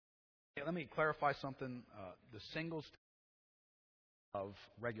Let me clarify something. The singles of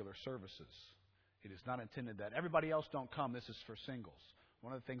regular services. It is not intended that everybody else don't come. This is for singles.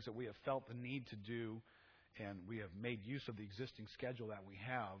 One of the things that we have felt the need to do, and we have made use of the existing schedule that we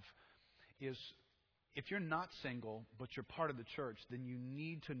have, is if you're not single, but you're part of the church, then you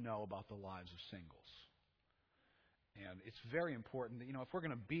need to know about the lives of singles. And it's very important that, if we're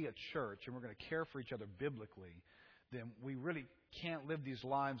going to be a church and we're going to care for each other biblically, then we really can't live these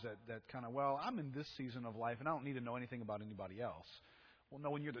lives that kind of, I'm in this season of life and I don't need to know anything about anybody else. Well, no,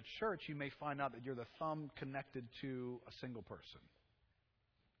 when you're the church, you may find out that you're the thumb connected to a single person.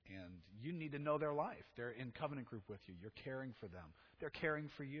 And you need to know their life. They're in covenant group with you. You're caring for them. They're caring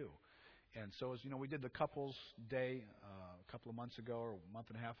for you. And so, as you know, we did the couples day a couple of months ago or a month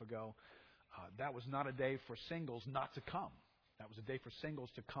and a half ago. That was not a day for singles not to come. That was a day for singles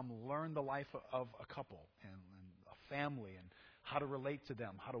to come learn the life of a couple and a family and how to relate to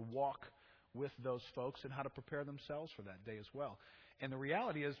them, how to walk with those folks, and how to prepare themselves for that day as well. And the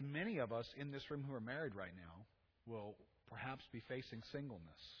reality is many of us in this room who are married right now will perhaps be facing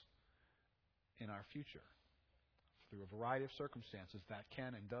singleness in our future through a variety of circumstances that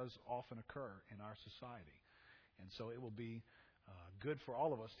can and does often occur in our society. And so it will be good for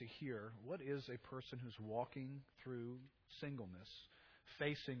all of us to hear what is a person who's walking through singleness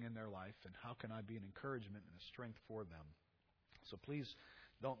facing in their life, and how can I be an encouragement and a strength for them. So please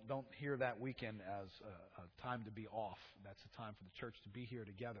don't hear that weekend as a time to be off. That's a time for the church to be here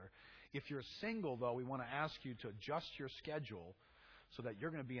together. If you're single, though, we want to ask you to adjust your schedule so that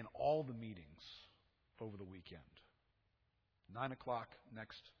you're going to be in all the meetings over the weekend. 9 o'clock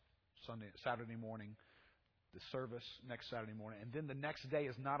next Saturday morning, the service next Saturday morning. And then the next day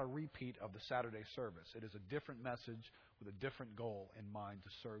is not a repeat of the Saturday service. It is a different message with a different goal in mind to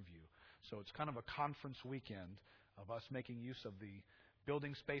serve you. So it's kind of a conference weekend of us making use of the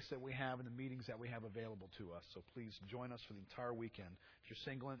building space that we have and the meetings that we have available to us. So please join us for the entire weekend if you're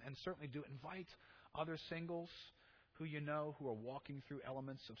single. And certainly do invite other singles who you know who are walking through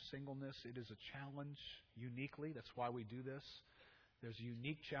elements of singleness. It is a challenge uniquely. That's why we do this. There's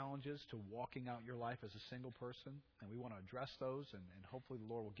unique challenges to walking out your life as a single person, and we want to address those, and hopefully the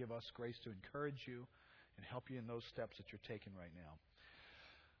Lord will give us grace to encourage you and help you in those steps that you're taking right now.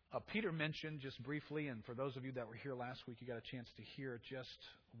 Peter mentioned just briefly, and for those of you that were here last week, you got a chance to hear just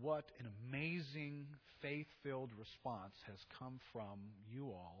what an amazing faith-filled response has come from you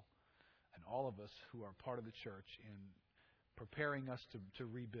all and all of us who are part of the church in preparing us to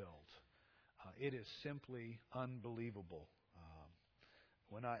rebuild. It is simply unbelievable.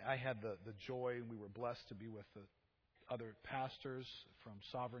 When I had the joy, and we were blessed to be with the other pastors from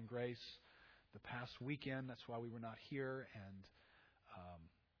Sovereign Grace the past weekend. That's why we were not here. And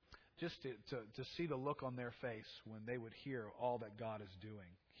just to see the look on their face when they would hear all that God is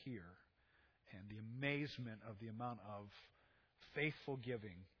doing here, and the amazement of the amount of faithful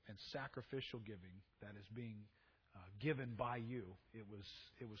giving and sacrificial giving that is being given by you. It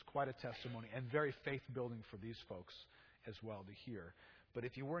was quite a testimony and very faith building for these folks as well to hear. But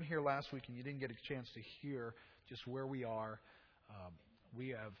if you weren't here last week and you didn't get a chance to hear just where we are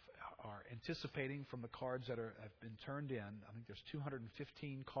anticipating from the cards that have been turned in. I think there's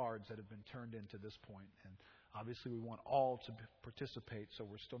 215 cards that have been turned in to this point, and obviously we want all to participate, so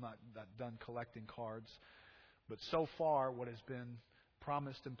we're still not done collecting cards. But so far, what has been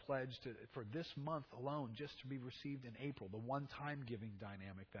promised and pledged for this month alone, just to be received in April, the one-time giving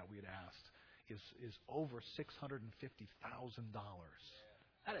dynamic that we had asked, is over $650,000.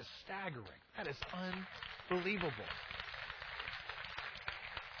 That is staggering. That is unbelievable.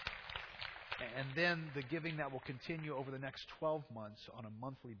 And then the giving that will continue over the next 12 months on a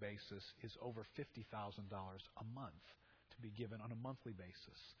monthly basis is over $50,000 a month to be given on a monthly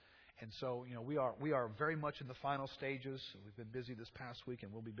basis. And so, we are very much in the final stages. We've been busy this past week,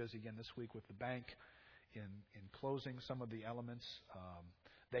 and we'll be busy again this week with the bank in closing some of the elements.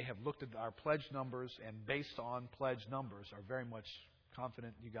 They have looked at our pledge numbers, and based on pledge numbers, are very much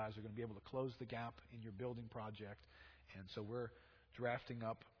confident you guys are going to be able to close the gap in your building project. And so we're drafting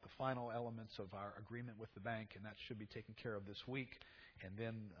up the final elements of our agreement with the bank, and that should be taken care of this week. And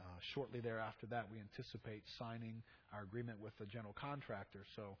then shortly thereafter that, we anticipate signing our agreement with the general contractor.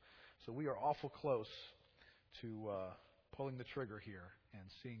 So we are awful close to pulling the trigger here and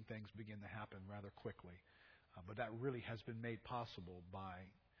seeing things begin to happen rather quickly. But that really has been made possible by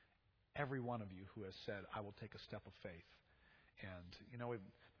every one of you who has said, I will take a step of faith. And, we've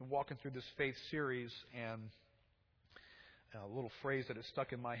been walking through this faith series, and a little phrase that has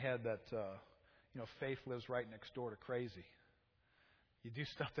stuck in my head that, faith lives right next door to crazy. You do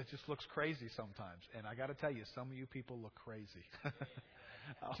stuff that just looks crazy sometimes. And I got to tell you, some of you people look crazy.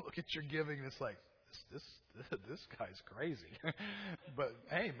 I'll look at your giving and it's like, this guy's crazy. But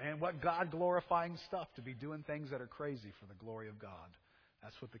hey, man, what God glorifying stuff to be doing things that are crazy for the glory of God.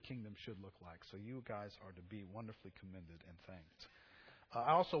 That's what the kingdom should look like. So you guys are to be wonderfully commended and thanked.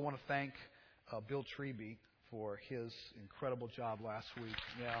 I also want to thank Bill Treby for his incredible job last week.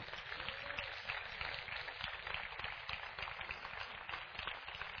 Yeah.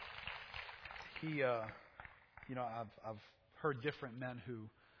 He, I've heard different men who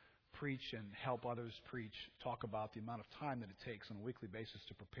preach and help others preach talk about the amount of time that it takes on a weekly basis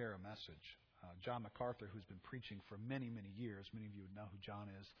to prepare a message. John MacArthur, who's been preaching for many, many years, many of you would know who John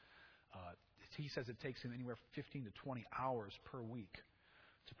is, he says it takes him anywhere from 15 to 20 hours per week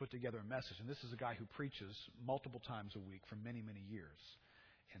to put together a message. And this is a guy who preaches multiple times a week for many, many years.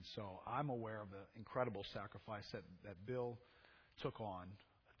 And so I'm aware of the incredible sacrifice that Bill took on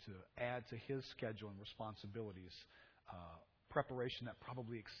to add to his schedule and responsibilities, preparation that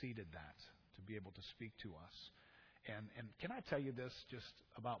probably exceeded that to be able to speak to us. And can I tell you this just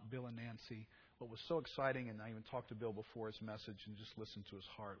about Bill and Nancy? What was so exciting, and I even talked to Bill before his message and just listened to his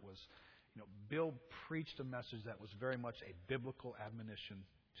heart, was, Bill preached a message that was very much a biblical admonition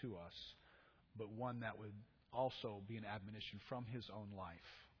to us, but one that would also be an admonition from his own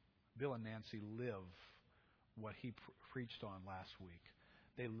life. Bill and Nancy live what he preached on last week.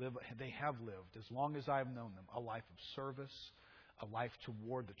 They have lived, as long as I've known them, a life of service, a life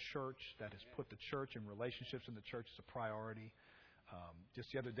toward the church that has put the church and relationships in the church as a priority.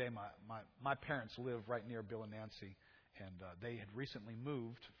 Just the other day, my parents live right near Bill and Nancy, and they had recently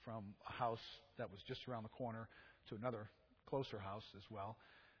moved from a house that was just around the corner to another closer house as well.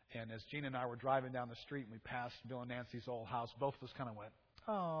 And as Gina and I were driving down the street and we passed Bill and Nancy's old house, both of us kind of went,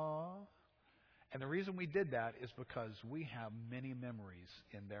 "Aww." And the reason we did that is because we have many memories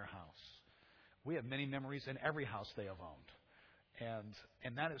in their house. We have many memories in every house they have owned.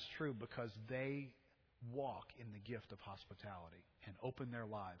 And that is true because they walk in the gift of hospitality and open their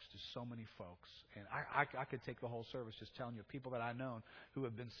lives to so many folks. And I could take the whole service just telling you of people that I've known who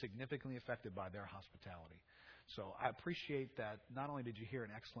have been significantly affected by their hospitality. So I appreciate that not only did you hear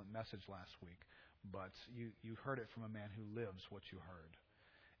an excellent message last week, but you heard it from a man who lives what you heard.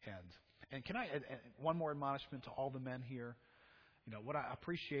 And can I add one more admonishment to all the men here? What I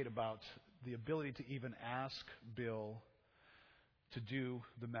appreciate about the ability to even ask Bill to do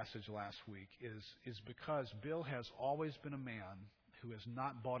the message last week is because Bill has always been a man who has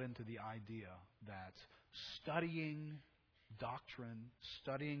not bought into the idea that studying doctrine,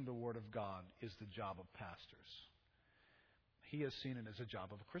 studying the Word of God is the job of pastors. He has seen it as a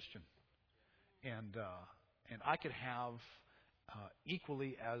job of a Christian. And I could have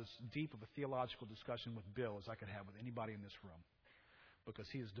equally as deep of a theological discussion with Bill as I could have with anybody in this room, because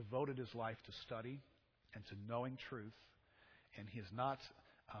he has devoted his life to study and to knowing truth, and he has not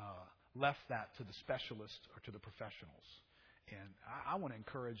left that to the specialists or to the professionals. And I want to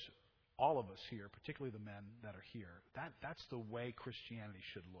encourage all of us here, particularly the men that are here, that's the way Christianity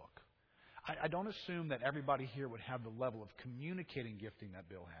should look. I don't assume that everybody here would have the level of communicating gifting that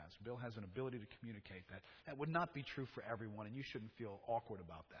Bill has. Bill has an ability to communicate that. That would not be true for everyone, and you shouldn't feel awkward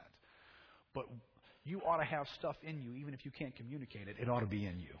about that. But you ought to have stuff in you, even if you can't communicate it. It ought to be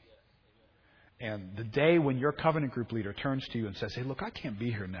in you. And the day when your covenant group leader turns to you and says, "Hey, look, I can't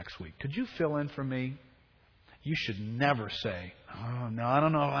be here next week. Could you fill in for me?" You should never say, "Oh, no, I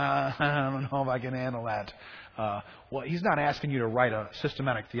don't know if I can handle that." Well, he's not asking you to write a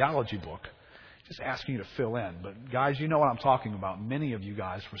systematic theology book. He's just asking you to fill in. But guys, you know what I'm talking about. Many of you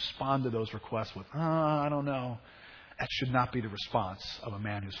guys respond to those requests with, "I don't know." That should not be the response of a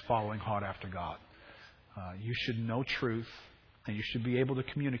man who's following hard after God. You should know truth, and you should be able to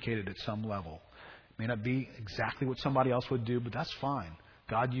communicate it at some level. It may not be exactly what somebody else would do, but that's fine.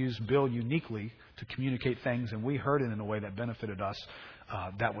 God used Bill uniquely to communicate things, and we heard it in a way that benefited us.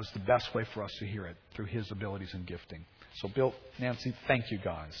 That was the best way for us to hear it, through his abilities and gifting. So Bill, Nancy, thank you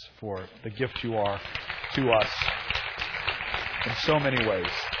guys for the gift you are to us in so many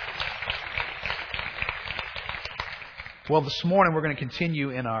ways. Well, this morning we're going to continue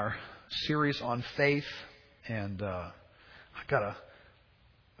in our series on faith, and I got a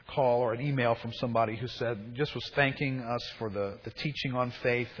call or an email from somebody who was thanking us for the teaching on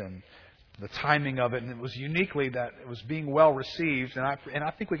faith and the timing of it, and it was uniquely that it was being well received, and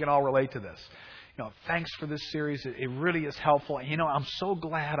I think we can all relate to this. Thanks for this series. It really is helpful. I'm so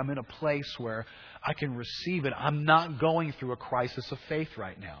glad I'm in a place where I can receive it. I'm not going through a crisis of faith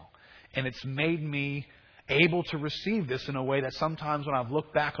right now, and it's made me able to receive this in a way that sometimes when I've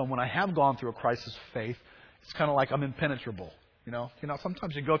looked back on when I have gone through a crisis of faith, it's kind of like I'm impenetrable.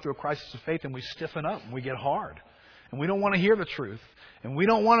 Sometimes you go through a crisis of faith and we stiffen up and we get hard. and we don't want to hear the truth, and we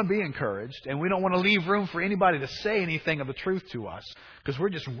don't want to be encouraged, and we don't want to leave room for anybody to say anything of the truth to us, because we're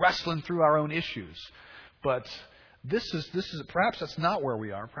just wrestling through our own issues. But this is perhaps that's not where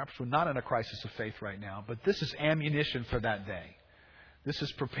we are. Perhaps we're not in a crisis of faith right now, but this is ammunition for that day. This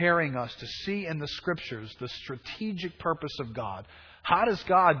is preparing us to see in the Scriptures the strategic purpose of God. How does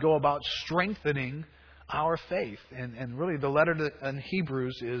God go about strengthening our faith? And really the letter to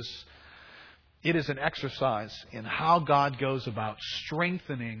Hebrews is an exercise in how God goes about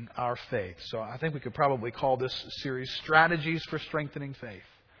strengthening our faith. So I think we could probably call this series Strategies for Strengthening Faith.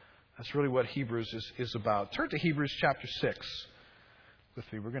 That's really what Hebrews is about. Turn to Hebrews chapter 6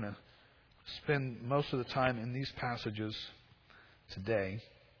 with me. We're going to spend most of the time in these passages today.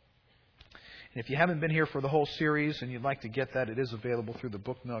 And if you haven't been here for the whole series and you'd like to get that, it is available through the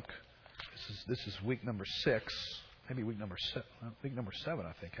Book Nook. This is week number 6, maybe week number 7,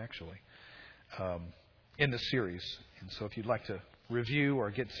 I think, actually, in the series. And so if you'd like to review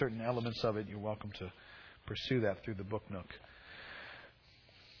or get certain elements of it, you're welcome to pursue that through the Book Nook.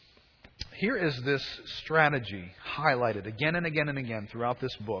 Here is this strategy highlighted again and again and again throughout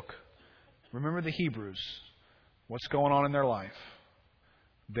this book. Remember the Hebrews. What's going on in their life?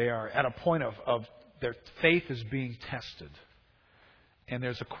 They are at a point of their faith is being tested. And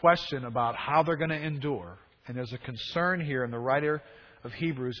there's a question about how they're going to endure. And there's a concern here, and the writer of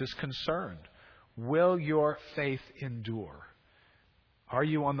Hebrews is concerned. Will your faith endure? Are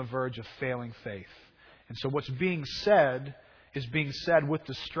you on the verge of failing faith? And so what's being said is being said with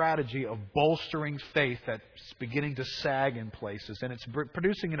the strategy of bolstering faith that's beginning to sag in places. And it's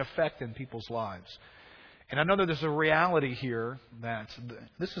producing an effect in people's lives. And I know that there's a reality here that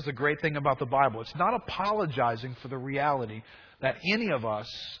this is the great thing about the Bible. It's not apologizing for the reality that any of us,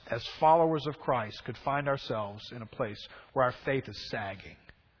 as followers of Christ, could find ourselves in a place where our faith is sagging.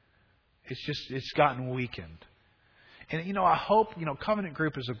 It's gotten weakened. And, I hope, Covenant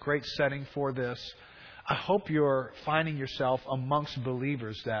Group is a great setting for this. I hope you're finding yourself amongst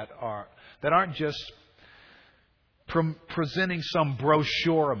believers that aren't just presenting some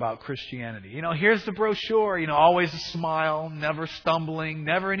brochure about Christianity. Here's the brochure, always a smile, never stumbling,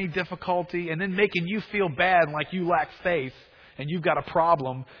 never any difficulty, and then making you feel bad like you lack faith and you've got a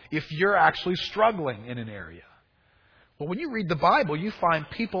problem if you're actually struggling in an area. Well, when you read the Bible, you find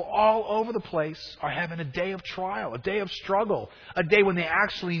people all over the place are having a day of trial, a day of struggle, a day when they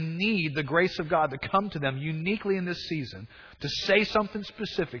actually need the grace of God to come to them uniquely in this season, to say something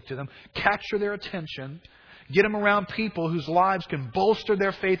specific to them, capture their attention, get them around people whose lives can bolster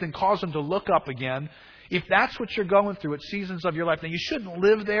their faith and cause them to look up again. If that's what you're going through at seasons of your life, now you shouldn't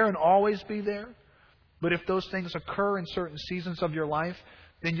live there and always be there. But if those things occur in certain seasons of your life,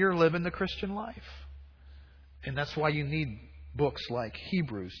 then you're living the Christian life. And that's why you need books like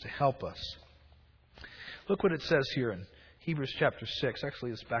Hebrews to help us. Look what it says here in Hebrews chapter 6. Actually,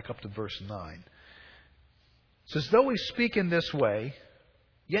 let's back up to verse 9. It says, though we speak in this way,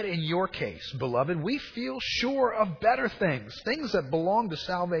 yet in your case, beloved, we feel sure of better things, things that belong to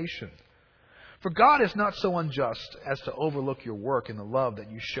salvation. For God is not so unjust as to overlook your work and the love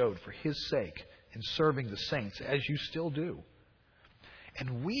that you showed for His sake in serving the saints, as you still do.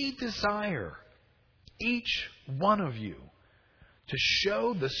 And we desire each one of you to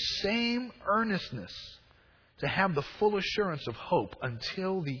show the same earnestness, to have the full assurance of hope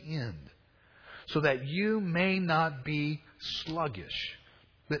until the end, so that you may not be sluggish,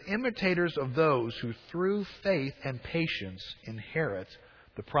 but imitators of those who through faith and patience inherit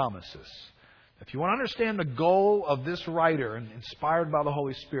the promises. If you want to understand the goal of this writer, and inspired by the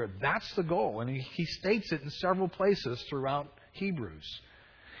Holy Spirit, that's the goal. And he states it in several places throughout Hebrews.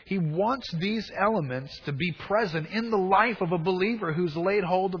 He wants these elements to be present in the life of a believer who's laid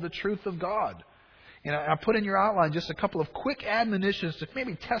hold of the truth of God. And I put in your outline just a couple of quick admonitions to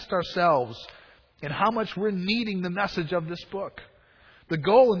maybe test ourselves in how much we're needing the message of this book. The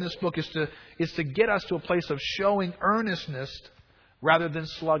goal in this book is to get us to a place of showing earnestness rather than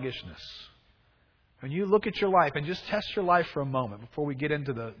sluggishness. When you look at your life, and just test your life for a moment before we get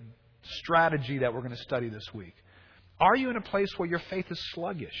into the strategy that we're going to study this week. Are you in a place where your faith is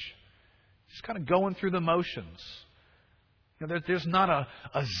sluggish? Just kind of going through the motions. There's not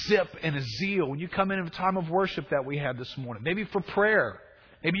a zip and a zeal when you come in a time of worship that we had this morning. Maybe for prayer.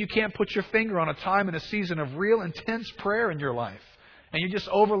 Maybe you can't put your finger on a time and a season of real intense prayer in your life. And you're just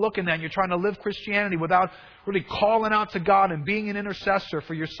overlooking that and you're trying to live Christianity without really calling out to God and being an intercessor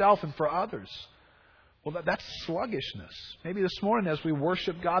for yourself and for others. Well, that's sluggishness. Maybe this morning as we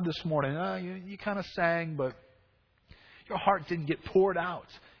worship God this morning, you kind of sang, but your heart didn't get poured out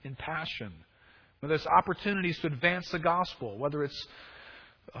in passion. Whether it's opportunities to advance the gospel, whether it's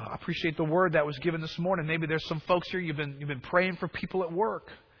I appreciate the word that was given this morning. Maybe there's some folks here, you've been praying for people at work,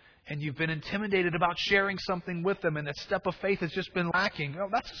 and you've been intimidated about sharing something with them, and that step of faith has just been lacking. Oh,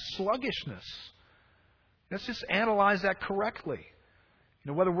 that's sluggishness. Let's just analyze that correctly.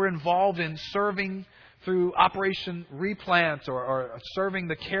 Whether we're involved in serving through Operation Replant or serving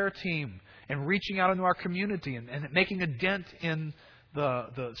the care team and reaching out into our community and making a dent in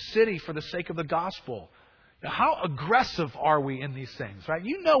the city for the sake of the gospel. How aggressive are we in these things, right?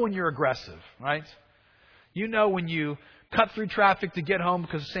 You know when you're aggressive, right? You know when you cut through traffic to get home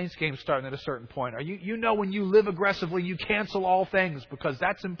because the Saints game's starting at a certain point. Or you know when you live aggressively, you cancel all things because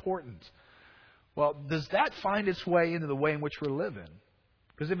that's important. Well, does that find its way into the way in which we're living?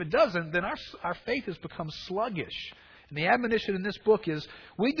 Because if it doesn't, then our faith has become sluggish. And the admonition in this book is,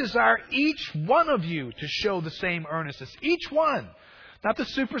 we desire each one of you to show the same earnestness. Each one. Not the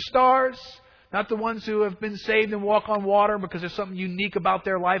superstars, not the ones who have been saved and walk on water because there's something unique about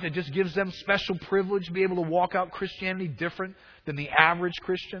their life. It just gives them special privilege to be able to walk out Christianity different than the average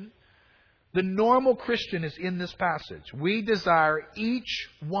Christian. The normal Christian is in this passage. We desire each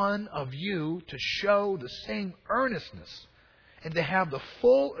one of you to show the same earnestness and to have the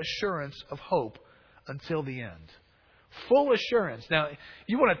full assurance of hope until the end. Full assurance. Now,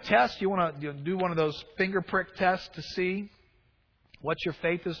 you want to test, you want to do one of those finger prick tests to see what your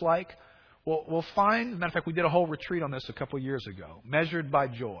faith is like? We'll find, as a matter of fact, we did a whole retreat on this a couple of years ago. Measured by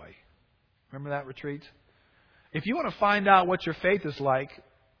Joy. Remember that retreat? If you want to find out what your faith is like,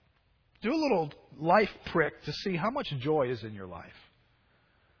 do a little life prick to see how much joy is in your life.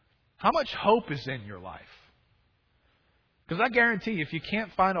 How much hope is in your life. Because I guarantee you, if you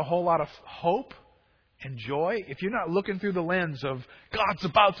can't find a whole lot of hope and joy, if you're not looking through the lens of God's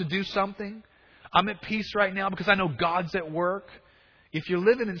about to do something, I'm at peace right now because I know God's at work. If you're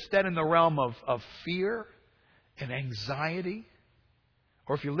living instead in the realm of fear and anxiety,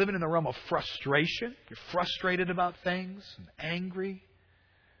 or if you're living in the realm of frustration, you're frustrated about things and angry,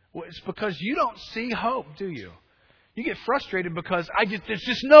 well, it's because you don't see hope, do you? You get frustrated because there's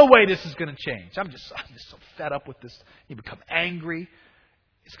just no way this is going to change. I'm just so fed up with this. You become angry.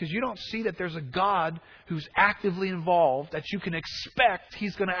 It's because you don't see that there's a God who's actively involved, that you can expect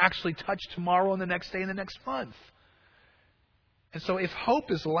He's going to actually touch tomorrow and the next day and the next month. And so if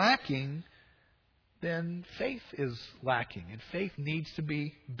hope is lacking, then faith is lacking. And faith needs to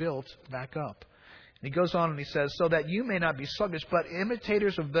be built back up. And he goes on and he says, so that you may not be sluggish, but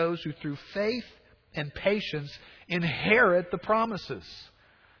imitators of those who through faith and patience inherit the promises.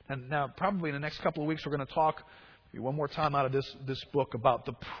 And now, probably in the next couple of weeks, we're going to talk one more time out of this book about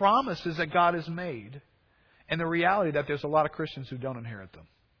the promises that God has made and the reality that there's a lot of Christians who don't inherit them.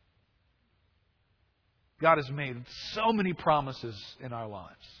 God has made so many promises in our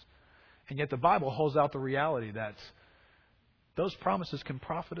lives. And yet the Bible holds out the reality that those promises can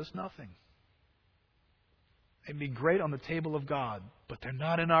profit us nothing. They'd be great on the table of God, but they're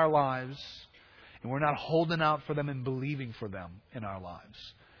not in our lives. And we're not holding out for them and believing for them in our lives.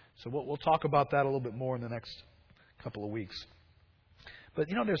 So we'll talk about that a little bit more in the next couple of weeks. But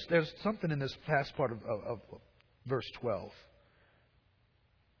there's something in this last part of verse 12.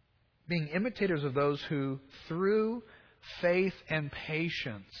 Being imitators of those who, through faith and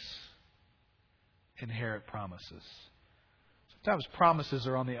patience, inherit promises. Sometimes promises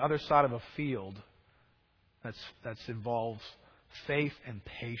are on the other side of a field that's involves faith and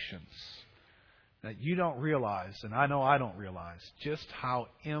patience. That you don't realize, and I know I don't realize, just how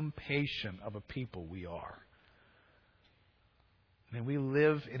impatient of a people we are. I mean, we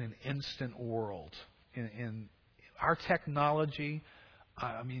live in an instant world. In our technology,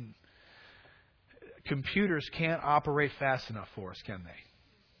 computers can't operate fast enough for us, can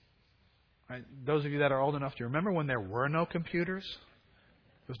they? Right? Those of you that are old enough to remember when there were no computers,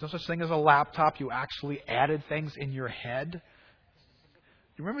 there was no such thing as a laptop. You actually added things in your head.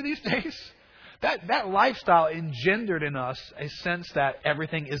 You remember these days? That lifestyle engendered in us a sense that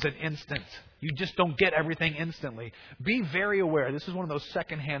everything is an instant. You just don't get everything instantly. Be very aware. This is one of those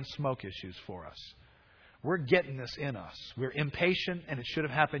secondhand smoke issues for us. We're getting this in us. We're impatient, and it should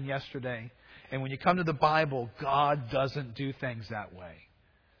have happened yesterday. And when you come to the Bible, God doesn't do things that way.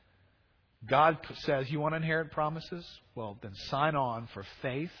 God says, you want to inherit promises? Well, then sign on for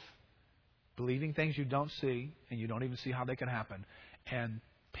faith, believing things you don't see, and you don't even see how they can happen, and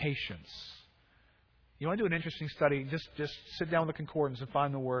patience. You want to do an interesting study, just sit down with the concordance and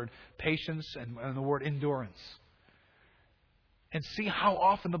find the word patience and the word endurance. And see how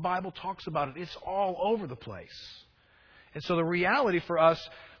often the Bible talks about it. It's all over the place. And so the reality for us,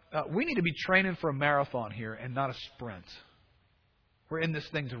 we need to be training for a marathon here and not a sprint. We're in this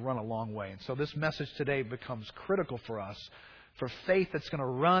thing to run a long way. And so this message today becomes critical for us For faith that's going to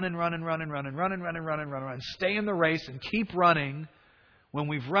run and run and run and run and run and run and run and run and run and stay in the race and keep running when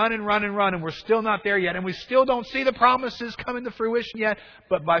we've run and run and run and we're still not there yet and we still don't see the promises coming to fruition yet.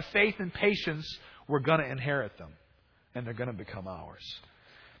 But by faith and patience, we're going to inherit them and they're going to become ours.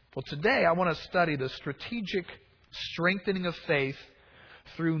 Well, today I want to study the strategic strengthening of faith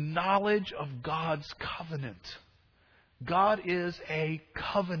through knowledge of God's covenant. God is a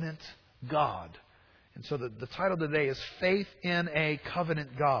covenant God. And so the title today is Faith in a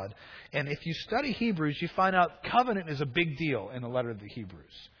Covenant God. And if you study Hebrews, you find out covenant is a big deal in the letter of the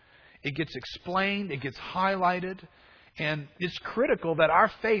Hebrews. It gets explained, it gets highlighted, and it's critical that our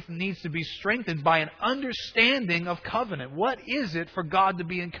faith needs to be strengthened by an understanding of covenant. What is it for God to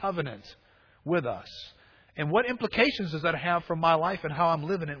be in covenant with us? And what implications does that have for my life and how I'm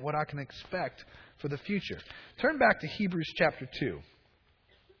living it, what I can expect for the future? Turn back to Hebrews chapter 2.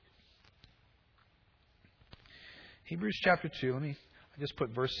 Hebrews chapter 2, I just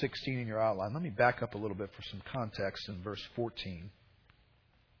put verse 16 in your outline. Let me back up a little bit for some context in verse 14.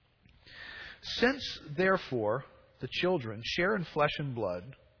 Since, therefore, the children share in flesh and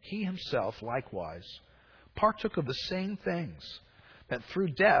blood, he himself likewise partook of the same things, that through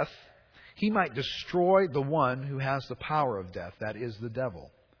death he might destroy the one who has the power of death, that is, the devil,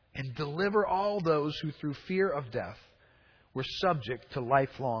 and deliver all those who through fear of death were subject to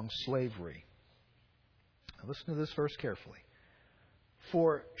lifelong slavery. Listen to this verse carefully.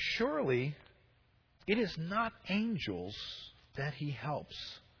 For surely it is not angels that he helps,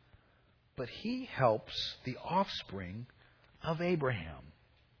 but he helps the offspring of Abraham.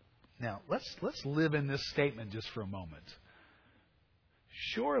 Now, let's live in this statement just for a moment.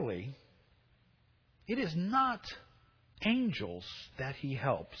 Surely it is not angels that he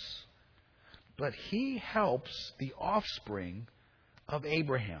helps, but he helps the offspring of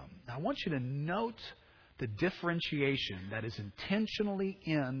Abraham. Now, I want you to note the differentiation that is intentionally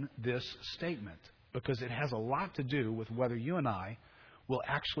in this statement, because it has a lot to do with whether you and I will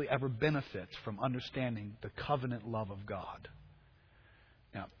actually ever benefit from understanding the covenant love of God.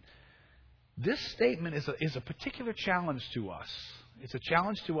 Now, this statement is a particular challenge to us. It's a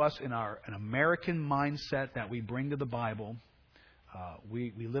challenge to us in an American mindset that we bring to the Bible.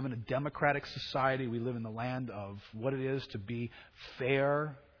 We live in a democratic society. We live in the land of what it is to be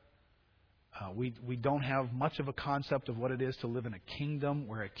fair. We don't have much of a concept of what it is to live in a kingdom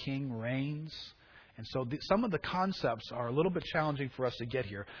where a king reigns. And so some of the concepts are a little bit challenging for us to get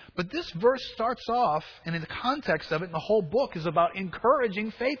here. But this verse starts off, and in the context of it, and the whole book is about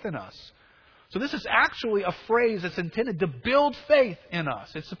encouraging faith in us. So this is actually a phrase that's intended to build faith in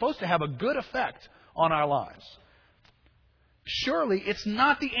us. It's supposed to have a good effect on our lives. Surely it's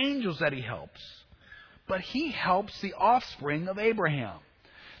not the angels that he helps, but he helps the offspring of Abraham.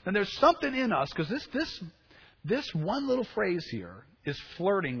 Now there's something in us, because this one little phrase here is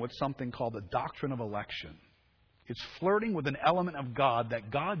flirting with something called the doctrine of election. It's flirting with an element of God,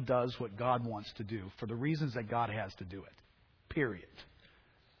 that God does what God wants to do for the reasons that God has to do it. Period.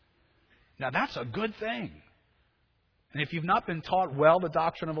 Now that's a good thing. And if you've not been taught well the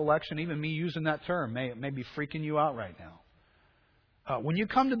doctrine of election, even me using that term may be freaking you out right now. When you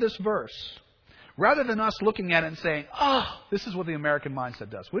come to this verse, rather than us looking at it and saying, this is what the American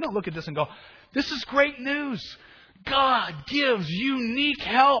mindset does. We don't look at this and go, this is great news. God gives unique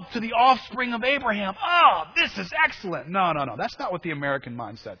help to the offspring of Abraham. This is excellent. No. That's not what the American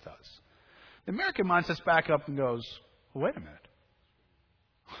mindset does. The American mindset's back up and goes, well, wait a minute.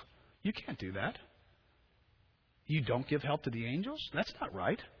 You can't do that. You don't give help to the angels? That's not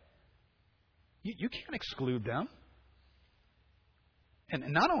right. You can't exclude them.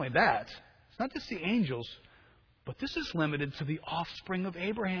 And not only that, it's not just the angels, but this is limited to the offspring of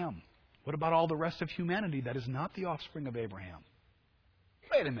Abraham. What about all the rest of humanity that is not the offspring of Abraham?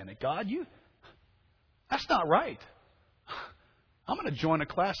 Wait a minute, God, that's not right. I'm going to join a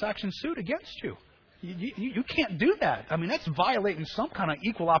class action suit against you. You can't do that. I mean, that's violating some kind of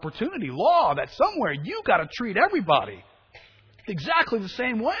equal opportunity law that somewhere you got to treat everybody exactly the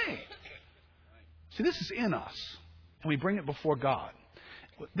same way. See, this is in us, and we bring it before God.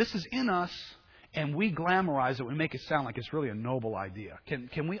 This is in us, and we glamorize it. We make it sound like it's really a noble idea.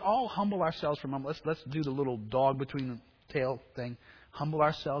 Can we all humble ourselves for a moment? Let's do the little dog between the tail thing. Humble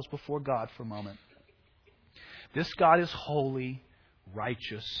ourselves before God for a moment. This God is holy,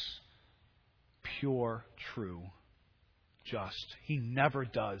 righteous, pure, true, just. He never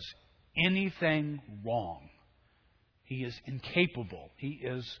does anything wrong. He is incapable. He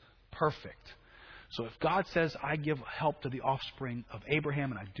is perfect. So if God says, I give help to the offspring of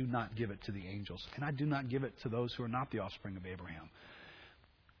Abraham, and I do not give it to the angels, and I do not give it to those who are not the offspring of Abraham,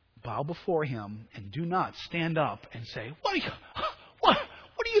 bow before Him and do not stand up and say, what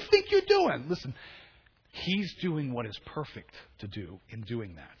do you think you're doing? Listen, He's doing what is perfect to do in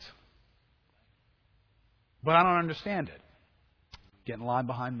doing that. But I don't understand it. Get in line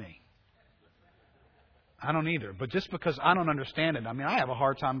behind me. I don't either. But just because I don't understand it, I have a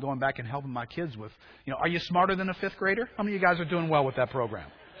hard time going back and helping my kids with, are you smarter than a fifth grader? How many of you guys are doing well with that program?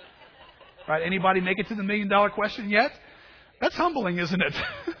 Right? Anybody make it to the $1 million question yet? That's humbling, isn't it?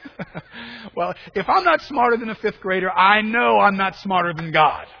 Well, if I'm not smarter than a fifth grader, I know I'm not smarter than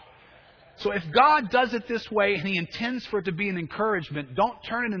God. So if God does it this way and He intends for it to be an encouragement, don't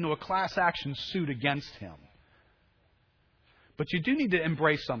turn it into a class action suit against Him. But you do need to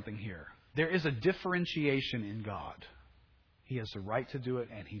embrace something here. There is a differentiation in God. He has the right to do it,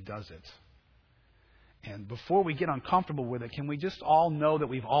 and He does it. And before we get uncomfortable with it, can we just all know that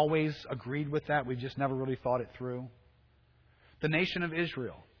we've always agreed with that? We've just never really thought it through. The nation of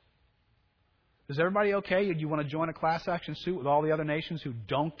Israel. Is everybody okay? You want to join a class action suit with all the other nations who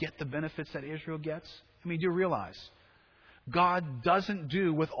don't get the benefits that Israel gets? Do you realize God doesn't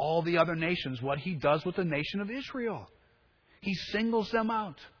do with all the other nations what He does with the nation of Israel. He singles them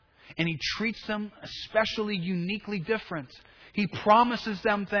out. And He treats them especially uniquely different. He promises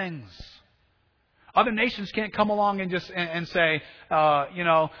them things. Other nations can't come along and just say,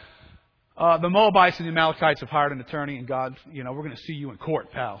 the Moabites and the Amalekites have hired an attorney, and God, we're going to see you in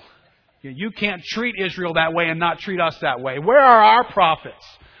court, pal. You can't treat Israel that way and not treat us that way. Where are our prophets?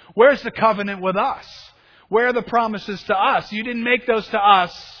 Where's the covenant with us? Where are the promises to us? You didn't make those to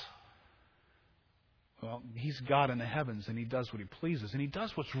us. Well, He's God in the heavens, and He does what He pleases, and He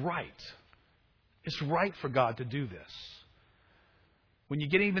does what's right. It's right for God to do this. When you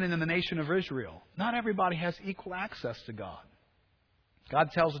get even in the nation of Israel, not everybody has equal access to God. God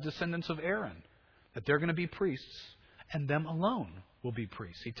tells the descendants of Aaron that they're going to be priests, and them alone will be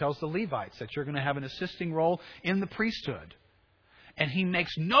priests. He tells the Levites that you're going to have an assisting role in the priesthood. And He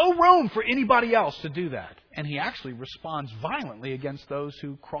makes no room for anybody else to do that. And He actually responds violently against those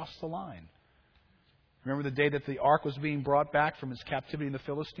who cross the line. Remember the day that the ark was being brought back from its captivity to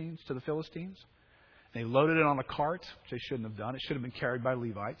the Philistines? They loaded it on a cart, which they shouldn't have done. It should have been carried by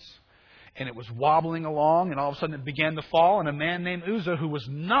Levites. And it was wobbling along, and all of a sudden it began to fall. And a man named Uzzah, who was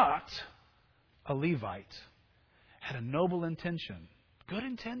not a Levite, had a noble intention. Good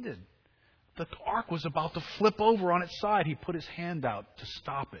intended. The ark was about to flip over on its side. He put his hand out to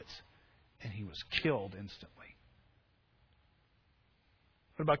stop it, and he was killed instantly.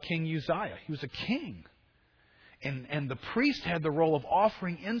 What about King Uzziah? He was a king. And the priest had the role of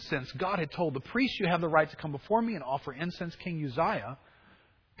offering incense. God had told the priest, you have the right to come before me and offer incense. King Uzziah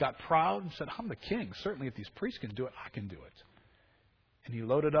got proud and said, I'm the king. Certainly if these priests can do it, I can do it. And he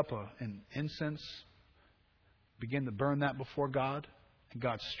loaded up an incense, began to burn that before God, and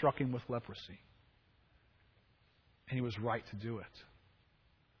God struck him with leprosy. And he was right to do it.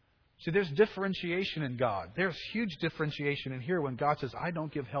 See, there's differentiation in God. There's huge differentiation in here when God says, I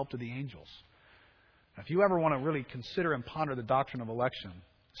don't give help to the angels. Now, if you ever want to really consider and ponder the doctrine of election,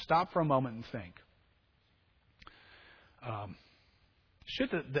 stop for a moment and think.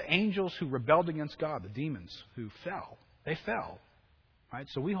 Should the angels who rebelled against God, the demons who fell, they fell. Right?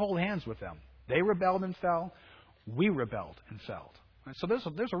 So we hold hands with them. They rebelled and fell. We rebelled and fell. Right? So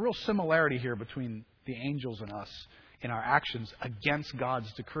there's a real similarity here between the angels and us in our actions against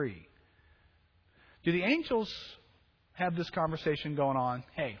God's decree. Do the angels have this conversation going on?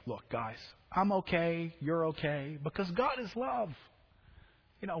 Hey, look, guys, I'm okay, you're okay, because God is love.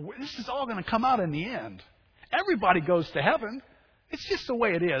 This is all going to come out in the end. Everybody goes to heaven. It's just the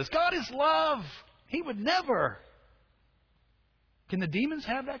way it is. God is love. He would never. Can the demons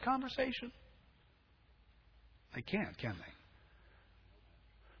have that conversation? They can't, can they?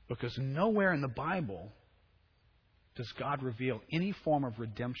 Because nowhere in the Bible does God reveal any form of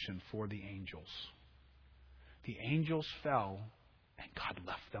redemption for the angels. The angels fell, and God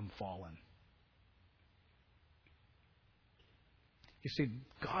left them fallen. You see,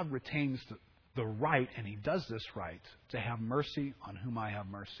 God retains the right, and He does this right, to have mercy on whom I have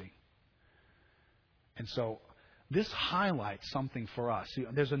mercy. And so this highlights something for us. See,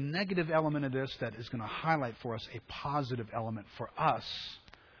 there's a negative element of this that is going to highlight for us a positive element for us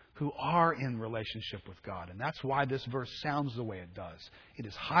who are in relationship with God. And that's why this verse sounds the way it does. It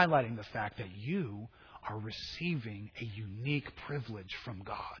is highlighting the fact that you are receiving a unique privilege from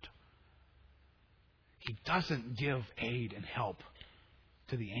God. He doesn't give aid and help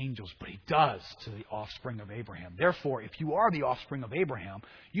to the angels, but He does to the offspring of Abraham. Therefore, if you are the offspring of Abraham,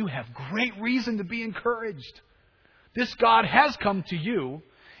 you have great reason to be encouraged. This God has come to you,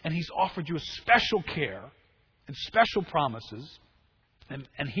 and He's offered you a special care and special promises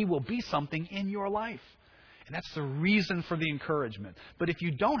And He will be something in your life. And that's the reason for the encouragement. But if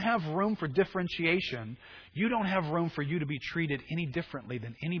you don't have room for differentiation, you don't have room for you to be treated any differently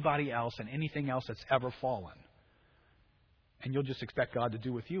than anybody else and anything else that's ever fallen. And you'll just expect God to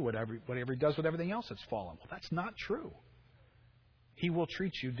do with you whatever He does with everything else that's fallen. Well, that's not true. He will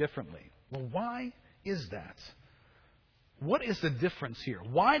treat you differently. Well, why is that? What is the difference here?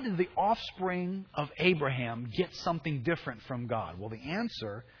 Why did the offspring of Abraham get something different from God? Well, the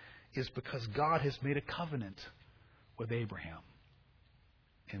answer is because God has made a covenant with Abraham.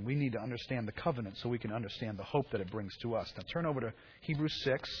 And we need to understand the covenant so we can understand the hope that it brings to us. Now turn over to Hebrews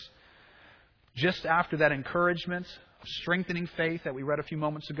 6. Just after that encouragement of strengthening faith that we read a few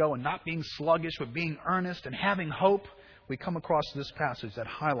moments ago, and not being sluggish but being earnest and having hope, we come across this passage that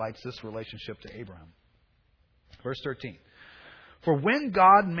highlights this relationship to Abraham. Verse 13. For when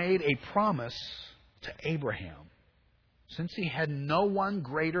God made a promise to Abraham, since he had no one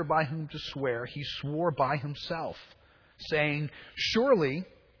greater by whom to swear, he swore by himself, saying, surely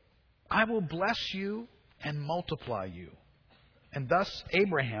I will bless you and multiply you. And thus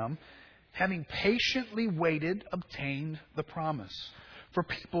Abraham, having patiently waited, obtained the promise. For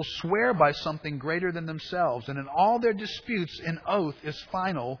people swear by something greater than themselves, and in all their disputes an oath is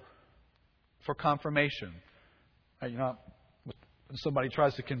final for confirmation. You know, when somebody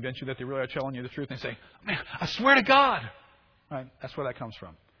tries to convince you that they really are telling you the truth, and they say, man, I swear to God. Right? That's where that comes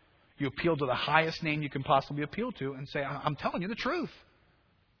from. You appeal to the highest name you can possibly appeal to and say, I'm telling you the truth.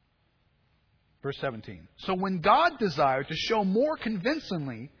 Verse 17. So when God desired to show more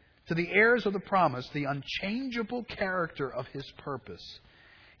convincingly to the heirs of the promise the unchangeable character of His purpose,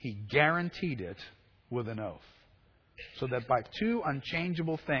 He guaranteed it with an oath. So that by two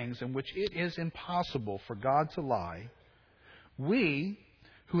unchangeable things in which it is impossible for God to lie, we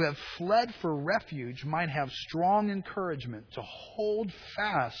who have fled for refuge might have strong encouragement to hold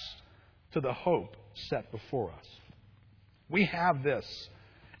fast to the hope set before us. We have this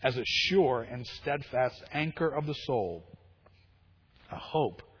as a sure and steadfast anchor of the soul, a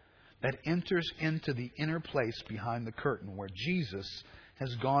hope that enters into the inner place behind the curtain where Jesus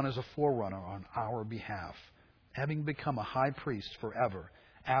has gone as a forerunner on our behalf, having become a high priest forever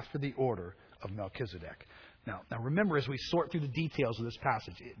after the order of Melchizedek. Now remember, as we sort through the details of this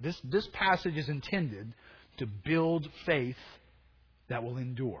passage, this passage is intended to build faith that will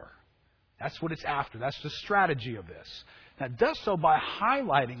endure. That's what it's after. That's the strategy of this. Now, it does so by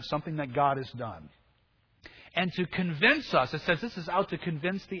highlighting something that God has done. And to convince us, it says this is out to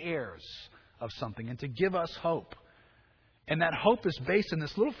convince the heirs of something and to give us hope. And that hope is based in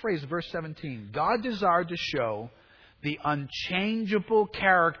this little phrase, verse 17. God desired to show the unchangeable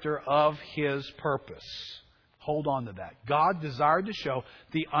character of His purpose. Hold on to that. God desired to show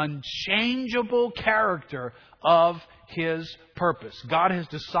the unchangeable character of His purpose. God has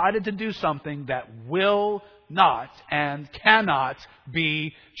decided to do something that will not and cannot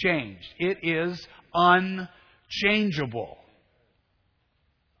be changed. It is unchangeable.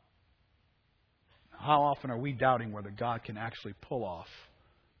 How often are we doubting whether God can actually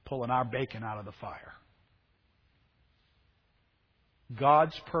pulling our bacon out of the fire?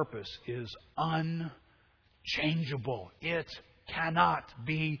 God's purpose is unchangeable. It cannot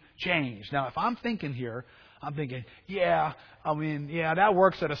be changed. Now, if I'm thinking here, I'm thinking, that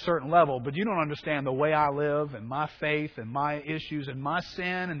works at a certain level, but you don't understand the way I live and my faith and my issues and my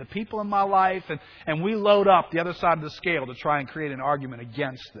sin and the people in my life. And we load up the other side of the scale to try and create an argument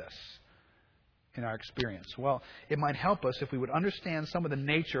against this in our experience. Well, it might help us if we would understand some of the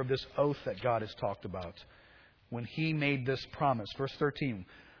nature of this oath that God has talked about when He made this promise. Verse 13.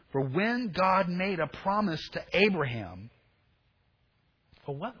 For when God made a promise to Abraham,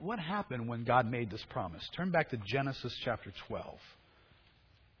 well, what happened when God made this promise? Turn back to Genesis chapter 12.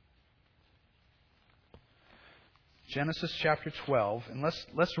 Genesis chapter 12. And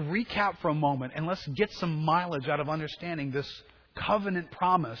let's recap for a moment and let's get some mileage out of understanding this covenant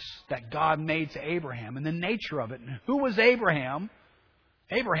promise that God made to Abraham and the nature of it. And who was Abraham?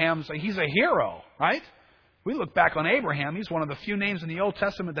 He's a hero, right? We look back on Abraham. He's one of the few names in the Old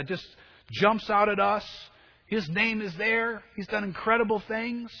Testament that just jumps out at us. His name is there. He's done incredible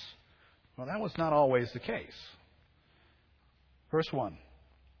things. Well, that was not always the case. Verse 1.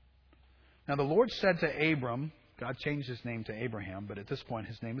 Now the Lord said to Abram, God changed his name to Abraham, but at this point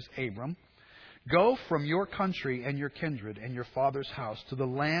his name is Abram. Go from your country and your kindred and your father's house to the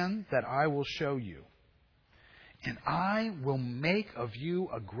land that I will show you. And I will make of you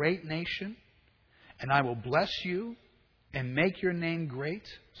a great nation, and I will bless you and make your name great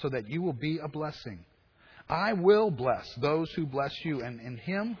so that you will be a blessing. I will bless those who bless you, and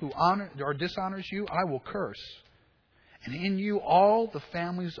him who honors or dishonors you, I will curse. and in you all the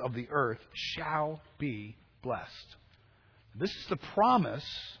families of the earth shall be blessed. This is the promise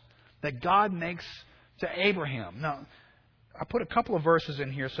that God makes to Abraham. Now, I put a couple of verses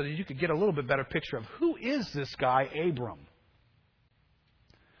in here so that you could get a little bit better picture of who is this guy, Abram.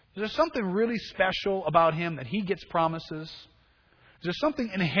 Is there something really special about him that he gets promises? Is there something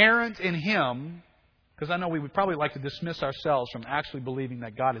inherent in him? Because I know we would probably like to dismiss ourselves from actually believing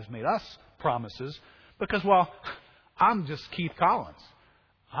that God has made us promises. Because, well, I'm just Keith Collins.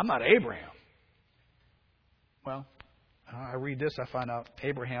 I'm not Abraham. Well, I read this, I find out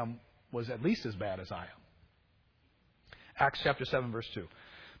Abraham was at least as bad as I am. Acts chapter 7, verse 2.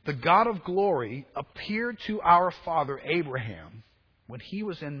 The God of glory appeared to our father Abraham when he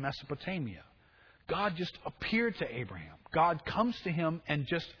was in Mesopotamia. God just appeared to Abraham. God comes to him and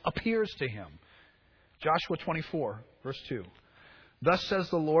just appears to him. Joshua 24, verse 2. Thus says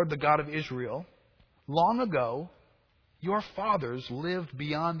the Lord, the God of Israel, long ago your fathers lived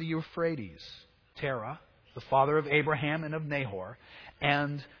beyond the Euphrates, Terah, the father of Abraham and of Nahor,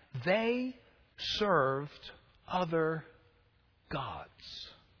 and they served other gods.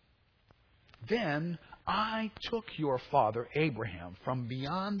 Then I took your father Abraham from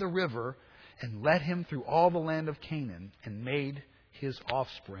beyond the river and led him through all the land of Canaan and made his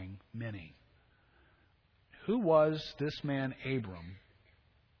offspring many. Who was this man Abram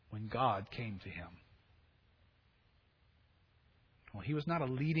when God came to him? Well, he was not a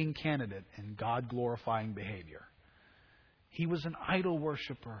leading candidate in God-glorifying behavior. He was an idol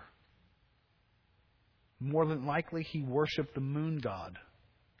worshiper. More than likely, he worshipped the moon god,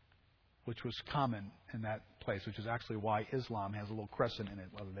 which was common in that place, which is actually why Islam has a little crescent in it,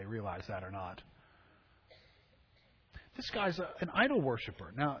 whether they realize that or not. This guy's an idol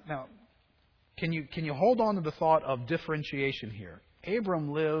worshiper. Now, can you hold on to the thought of differentiation here?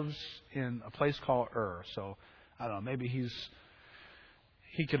 Abram lives in a place called Ur, so I don't know, maybe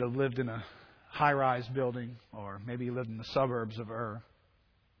he could have lived in a high-rise building, or maybe he lived in the suburbs of Ur.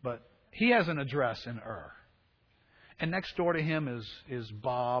 But he has an address in Ur. And next door to him is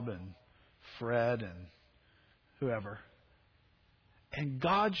Bob and Fred and whoever. And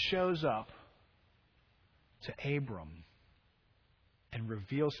God shows up to Abram and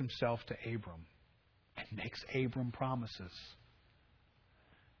reveals himself to Abram and makes Abram promises.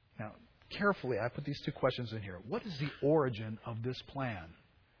 Now, carefully, I put these two questions in here. What is the origin of this plan?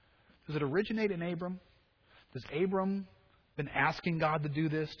 Does it originate in Abram? Does Abram been asking God to do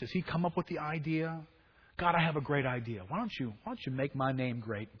this? Does he come up with the idea? God, I have a great idea. Why don't you make my name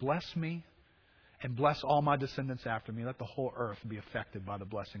great? Bless me and bless all my descendants after me. Let the whole earth be affected by the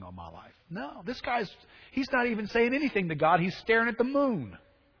blessing on my life. No, this he's not even saying anything to God. He's staring at the moon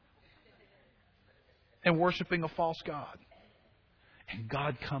and worshiping a false god. And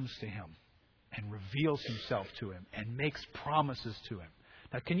God comes to him and reveals himself to him and makes promises to him.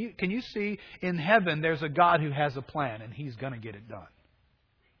 Now, can you see in heaven there's a God who has a plan and he's going to get it done?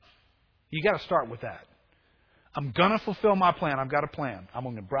 You got to start with that. I'm going to fulfill my plan. I've got a plan.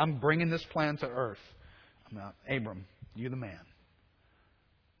 I'm bringing this plan to earth. Abram, you're the man.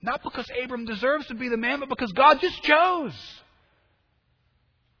 Not because Abram deserves to be the man, but because God just chose.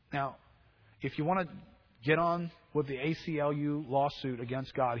 Now, if you want to get on with the ACLU lawsuit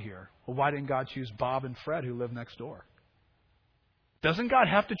against God here, well, why didn't God choose Bob and Fred who live next door? Doesn't God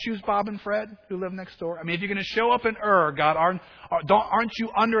have to choose Bob and Fred who live next door? I mean, if you're going to show up in Ur, God, aren't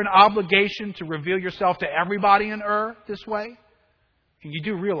you under an obligation to reveal yourself to everybody in Ur this way? And you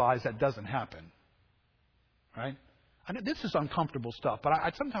do realize that doesn't happen, right? I know this is uncomfortable stuff, but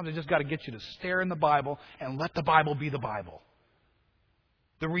sometimes I just got to get you to stare in the Bible and let the Bible be the Bible.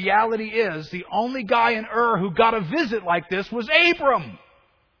 The reality is the only guy in Ur who got a visit like this was Abram.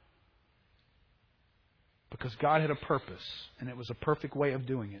 Because God had a purpose, and it was a perfect way of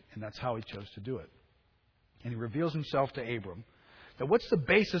doing it, and that's how He chose to do it. And He reveals Himself to Abram. Now, what's the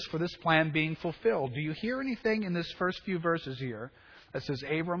basis for this plan being fulfilled? Do you hear anything in this first few verses here that says,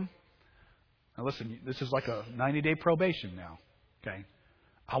 Abram, now listen, this is like a 90-day probation now, okay?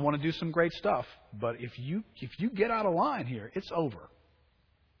 I want to do some great stuff, but if you get out of line here, it's over.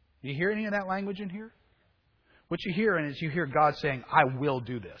 Do you hear any of that language in here? What you hear is you hear God saying, I will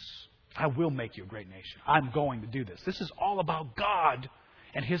do this. I will make you a great nation. I'm going to do this. This is all about God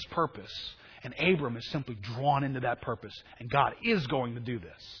and His purpose. And Abram is simply drawn into that purpose. And God is going to do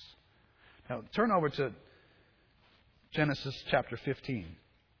this. Now, turn over to Genesis chapter 15.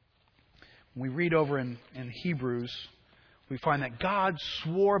 When we read over in Hebrews, we find that God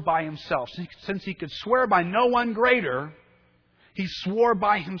swore by Himself. Since He could swear by no one greater, He swore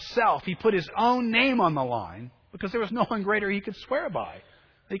by Himself. He put His own name on the line because there was no one greater He could swear by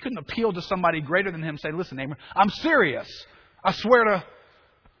He couldn't appeal to somebody greater than him and say, listen, Abram, I'm serious. I swear to,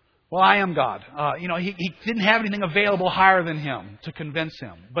 well, I am God. He didn't have anything available higher than him to convince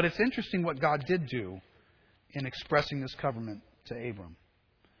him. But it's interesting what God did do in expressing this covenant to Abram.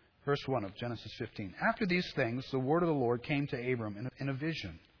 Verse 1 of Genesis 15. After these things, the word of the Lord came to Abram in a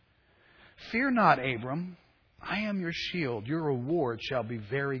vision. Fear not, Abram. I am your shield. Your reward shall be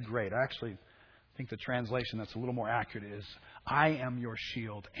very great. I actually think the translation that's a little more accurate is, I am your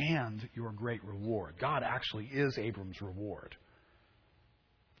shield and your great reward. God actually is Abram's reward.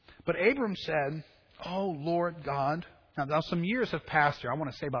 But Abram said, Oh, Lord God. Now some years have passed here. I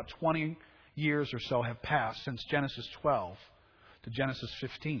want to say about 20 years or so have passed since Genesis 12 to Genesis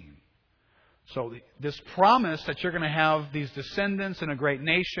 15. So this promise that you're going to have these descendants and a great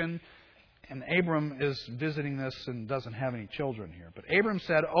nation, and Abram is visiting this and doesn't have any children here. But Abram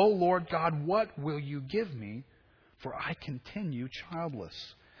said, Oh, Lord God, what will you give me? For I continue childless.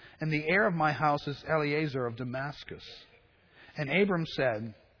 And the heir of my house is Eliezer of Damascus. And Abram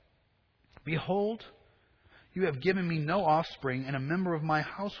said, Behold, you have given me no offspring, and a member of my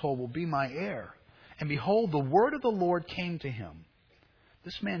household will be my heir. And behold, the word of the Lord came to him.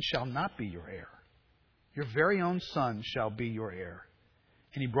 This man shall not be your heir. Your very own son shall be your heir.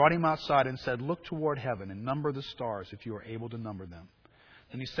 And he brought him outside and said, Look toward heaven and number the stars, if you are able to number them.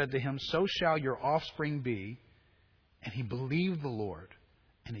 Then he said to him, So shall your offspring be. And he believed the Lord,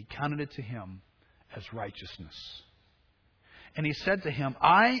 and he counted it to him as righteousness. And he said to him,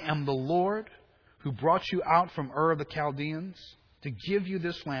 I am the Lord who brought you out from Ur of the Chaldeans to give you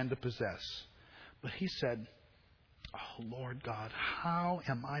this land to possess. But he said, Oh, Lord God, how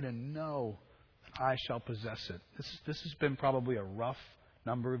am I to know that I shall possess it? This has been probably a rough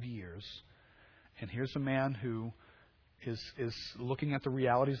number of years. And here's a man who is looking at the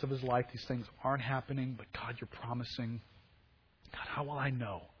realities of his life. These things aren't happening, but God, you're promising. God, how will I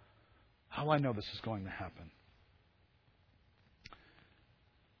know? How will I know this is going to happen?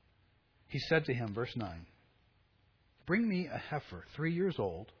 He said to him, verse 9, Bring me a heifer 3 years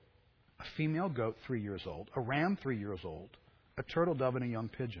old, a female goat 3 years old, a ram 3 years old, a turtle dove, and a young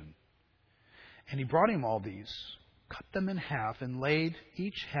pigeon. And he brought him all these, cut them in half, and laid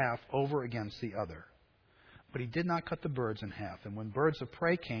each half over against the other. But he did not cut the birds in half. And when birds of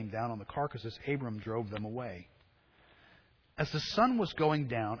prey came down on the carcasses, Abram drove them away. As the sun was going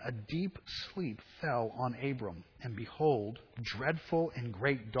down, a deep sleep fell on Abram. And behold, dreadful and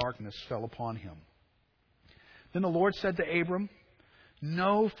great darkness fell upon him. Then the Lord said to Abram,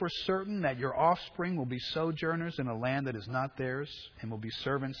 Know for certain that your offspring will be sojourners in a land that is not theirs, and will be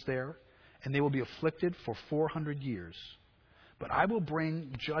servants there, and they will be afflicted for 400 years. But I will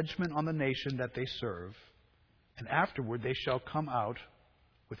bring judgment on the nation that they serve, and afterward they shall come out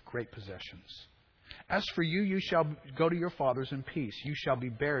with great possessions. As for you, you shall go to your fathers in peace. You shall be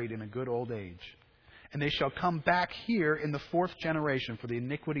buried in a good old age. And they shall come back here in the 4th generation, for the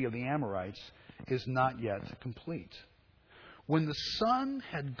iniquity of the Amorites is not yet complete. When the sun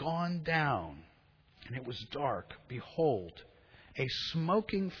had gone down, and it was dark, behold, a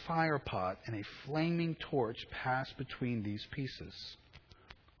smoking firepot and a flaming torch passed between these pieces.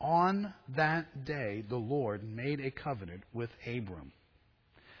 On that day, the Lord made a covenant with Abram.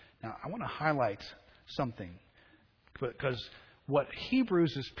 Now, I want to highlight something, because what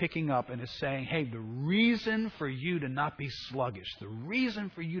Hebrews is picking up and is saying, hey, the reason for you to not be sluggish, the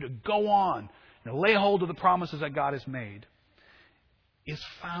reason for you to go on and lay hold of the promises that God has made, is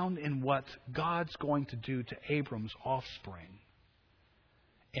found in what God's going to do to Abram's offspring.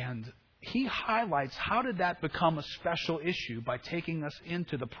 And he highlights how did that become a special issue by taking us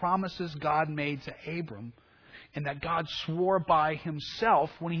into the promises God made to Abram, and that God swore by himself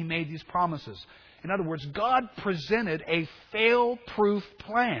when he made these promises. In other words, God presented a fail-proof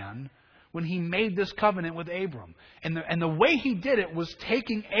plan when he made this covenant with Abram. And the way he did it was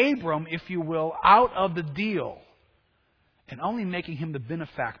taking Abram, if you will, out of the deal and only making him the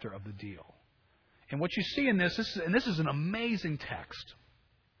benefactor of the deal. And what you see in this is an amazing text.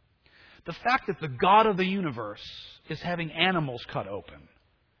 The fact that the God of the universe is having animals cut open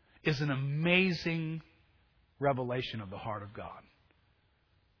is an amazing revelation of the heart of God.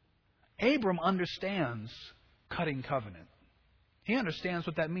 Abram understands cutting covenant. He understands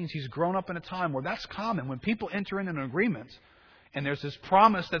what that means. He's grown up in a time where that's common. When people enter into an agreement and there's this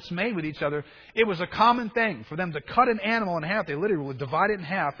promise that's made with each other, it was a common thing for them to cut an animal in half. They literally would divide it in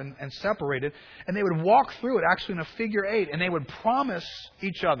half and separate it. And they would walk through it actually in a figure 8. And they would promise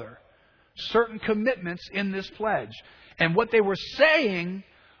each other certain commitments in this pledge. And what they were saying,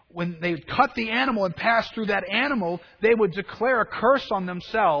 when they cut the animal and passed through that animal, they would declare a curse on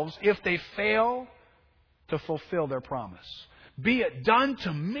themselves if they fail to fulfill their promise. Be it done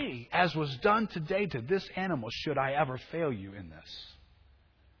to me as was done today to this animal, should I ever fail you in this.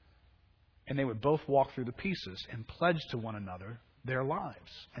 And they would both walk through the pieces and pledge to one another their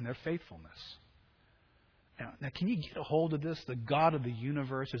lives and their faithfulness. Now, can you get a hold of this? The God of the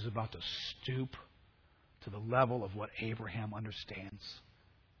universe is about to stoop to the level of what Abraham understands.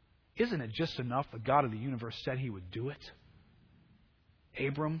 Isn't it just enough the God of the universe said He would do it?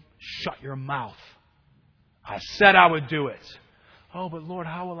 Abram, shut your mouth. I said I would do it. Oh, but Lord,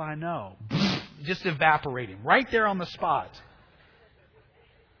 how will I know? Just evaporating right there on the spot.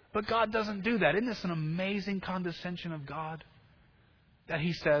 But God doesn't do that. Isn't this an amazing condescension of God? That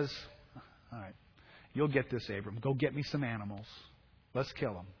He says, all right, you'll get this, Abram. Go get me some animals. Let's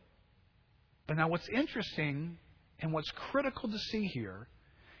kill them. But now what's interesting and what's critical to see here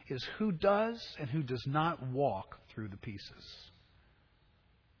is who does and who does not walk through the pieces.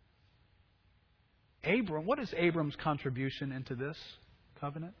 Abram, what is Abram's contribution into this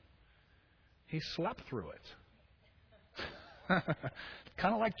covenant? He slept through it.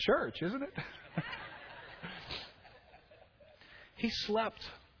 Kind of like church, isn't it? He slept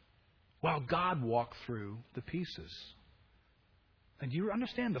while God walked through the pieces. And do you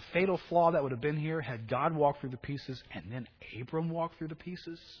understand the fatal flaw that would have been here had God walked through the pieces and then Abram walked through the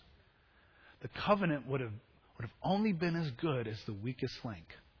pieces? The covenant would have only been as good as the weakest link.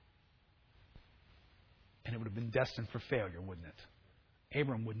 And it would have been destined for failure, wouldn't it?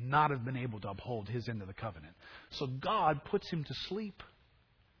 Abram would not have been able to uphold his end of the covenant. So God puts him to sleep.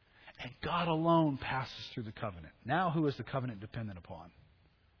 And God alone passes through the covenant. Now who is the covenant dependent upon?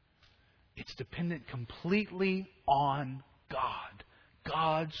 It's dependent completely on God.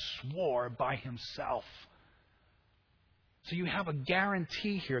 God swore by Himself. So you have a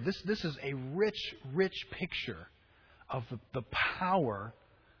guarantee here. This is a rich, rich picture of the power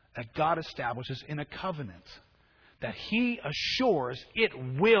that God establishes in a covenant. That He assures it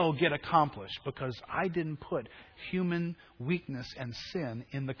will get accomplished because I didn't put human weakness and sin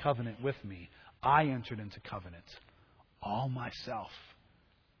in the covenant with me. I entered into covenant all myself.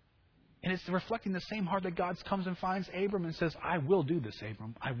 And it's reflecting the same heart that God comes and finds Abram and says, I will do this,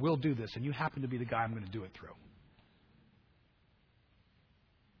 Abram. I will do this. And you happen to be the guy I'm going to do it through.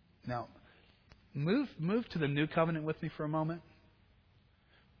 Now, move to the new covenant with me for a moment.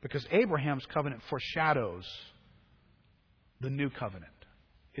 Because Abraham's covenant foreshadows the new covenant.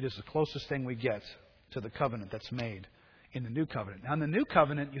 It is the closest thing we get to the covenant that's made in the new covenant. Now, in the new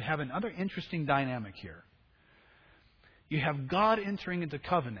covenant, you have another interesting dynamic here. You have God entering into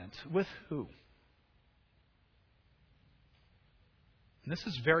covenant with who? And this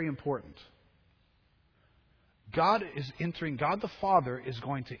is very important. God the Father is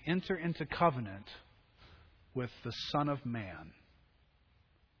going to enter into covenant with the Son of Man,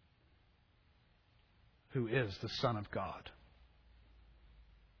 who is the Son of God.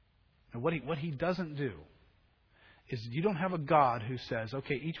 And what he doesn't do is you don't have a God who says,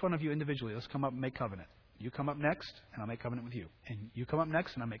 okay, each one of you individually, let's come up and make covenant. You come up next, and I'll make covenant with you. And you come up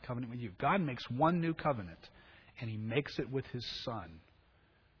next, and I'll make covenant with you. God makes one new covenant, and He makes it with His Son.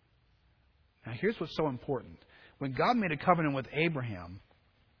 Now, here's what's so important. When God made a covenant with Abraham,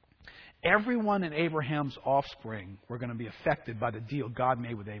 everyone in Abraham's offspring were going to be affected by the deal God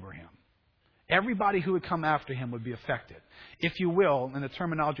made with Abraham. Everybody who would come after him would be affected. If you will, in the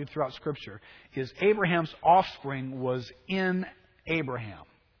terminology throughout Scripture, is Abraham's offspring was in Abraham.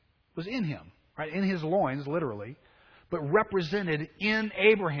 Was in him, right? In his loins, literally, but represented in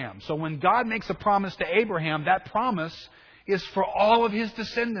Abraham. So when God makes a promise to Abraham, that promise is for all of his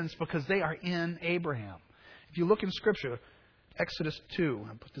descendants because they are in Abraham. If you look in Scripture, Exodus 2,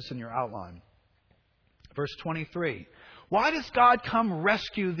 I put this in your outline, verse 23. Why does God come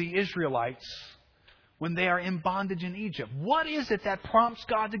rescue the Israelites when they are in bondage in Egypt? What is it that prompts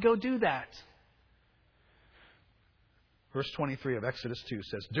God to go do that? Verse 23 of Exodus 2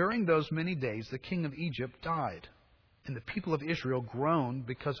 says, During those many days the king of Egypt died, and the people of Israel groaned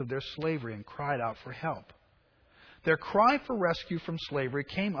because of their slavery and cried out for help. Their cry for rescue from slavery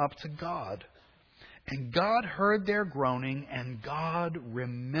came up to God. And God heard their groaning, and God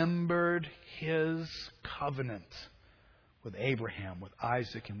remembered His covenant with Abraham, with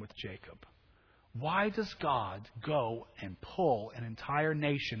Isaac, and with Jacob. Why does God go and pull an entire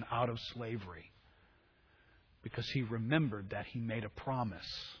nation out of slavery? Because He remembered that He made a promise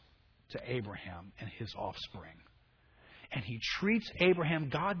to Abraham and his offspring. And He treats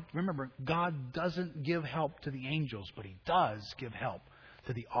Abraham, remember, God doesn't give help to the angels, but He does give help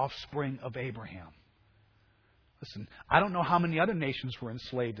to the offspring of Abraham. Listen, I don't know how many other nations were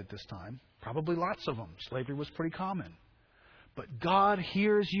enslaved at this time. Probably lots of them. Slavery was pretty common. But God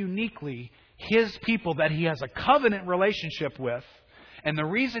hears uniquely His people that He has a covenant relationship with. And the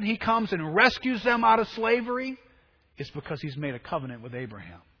reason He comes and rescues them out of slavery is because He's made a covenant with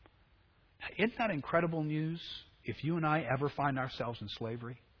Abraham. Now, isn't that incredible news if you and I ever find ourselves in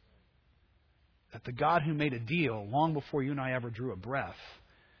slavery? That the God who made a deal long before you and I ever drew a breath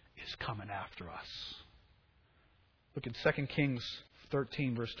is coming after us. Look at 2 Kings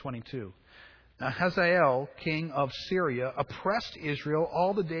 13, verse 22. Now Hazael, king of Syria, oppressed Israel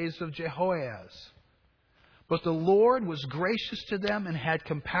all the days of Jehoahaz. But the Lord was gracious to them and had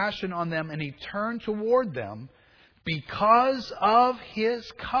compassion on them, and He turned toward them because of His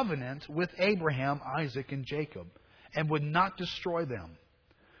covenant with Abraham, Isaac, and Jacob, and would not destroy them,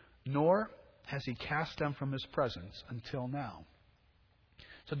 nor has He cast them from His presence until now.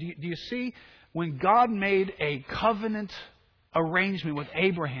 So do you see, when God made a covenant arrangement with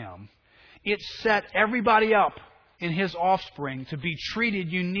Abraham, it set everybody up in his offspring to be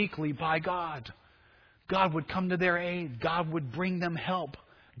treated uniquely by God. God would come to their aid. God would bring them help.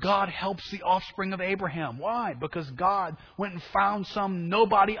 God helps the offspring of Abraham. Why? Because God went and found some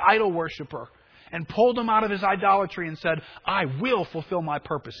nobody idol worshiper and pulled him out of his idolatry and said, I will fulfill my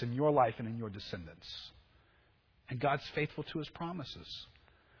purpose in your life and in your descendants. And God's faithful to His promises.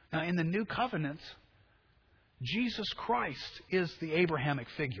 Now, in the new covenant, Jesus Christ is the Abrahamic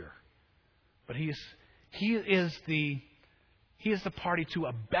figure. But He is the party to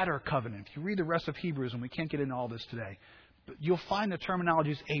a better covenant. If you read the rest of Hebrews, and we can't get into all this today, but you'll find the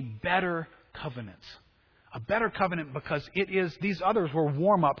terminology is a better covenant. A better covenant because these others were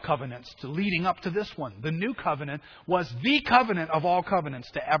warm-up covenants to leading up to this one. The new covenant was the covenant of all covenants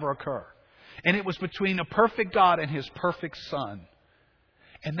to ever occur. And it was between a perfect God and His perfect Son.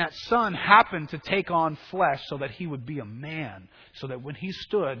 And that Son happened to take on flesh so that He would be a man. So that when He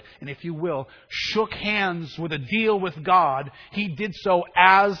stood, and if you will, shook hands with a deal with God, He did so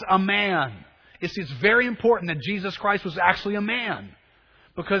as a man. It's very important that Jesus Christ was actually a man.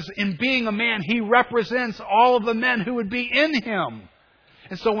 Because in being a man, He represents all of the men who would be in Him.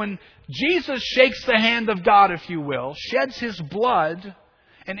 And so when Jesus shakes the hand of God, if you will, sheds His blood,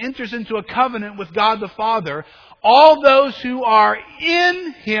 and enters into a covenant with God the Father, all those who are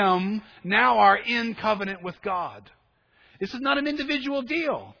in Him now are in covenant with God. This is not an individual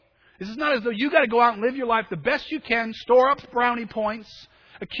deal. This is not as though you got to go out and live your life the best you can, store up brownie points,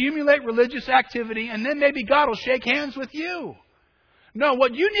 accumulate religious activity, and then maybe God will shake hands with you. No,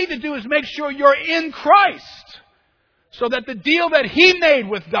 what you need to do is make sure you're in Christ so that the deal that He made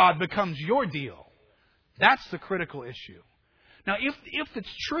with God becomes your deal. That's the critical issue. Now, if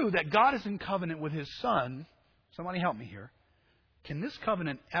it's true that God is in covenant with His Son, somebody help me here, can this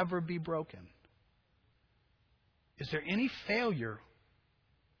covenant ever be broken? Is there any failure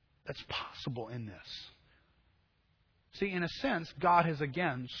that's possible in this? See, in a sense, God has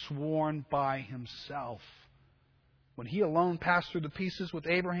again sworn by Himself. When He alone passed through the pieces with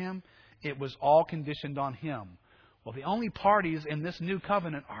Abraham, it was all conditioned on Him. Well, the only parties in this new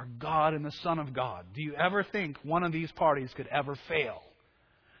covenant are God and the Son of God. Do you ever think one of these parties could ever fail?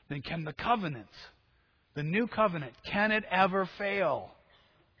 Then can the covenant, the new covenant, can it ever fail?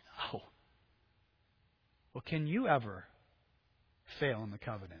 No. Well, can you ever fail in the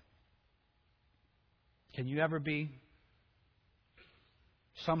covenant? Can you ever be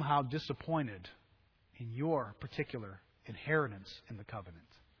somehow disappointed in your particular inheritance in the covenant?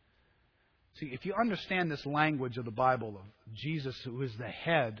 See, if you understand this language of the Bible of Jesus, who is the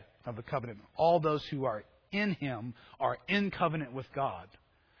head of the covenant, all those who are in Him are in covenant with God.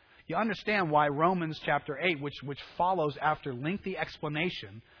 You understand why Romans chapter 8, which follows after lengthy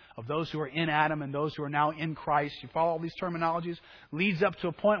explanation of those who are in Adam and those who are now in Christ, you follow all these terminologies, leads up to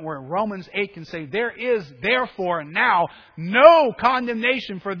a point where Romans 8 can say, there is therefore now no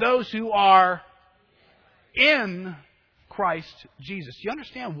condemnation for those who are in Christ Jesus. Do you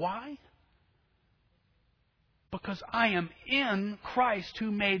understand why? Because I am in Christ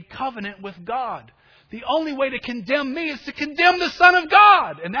who made covenant with God. The only way to condemn me is to condemn the Son of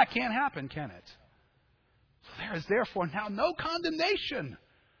God. And that can't happen, can it? So there is therefore now no condemnation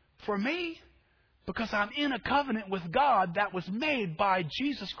for me because I'm in a covenant with God that was made by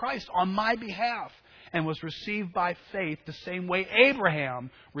Jesus Christ on my behalf and was received by faith the same way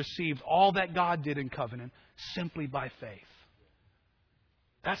Abraham received all that God did in covenant simply by faith.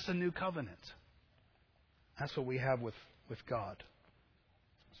 That's the new covenant. That's what we have with God.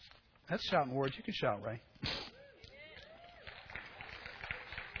 That's shouting words. You can shout, Ray.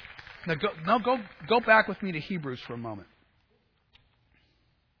 Now go back with me to Hebrews for a moment.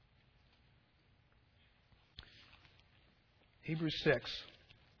 Hebrews 6,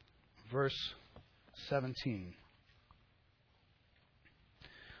 verse 17.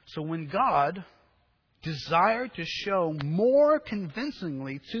 So when God desired to show more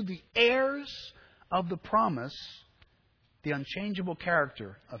convincingly to the heirs of the promise the unchangeable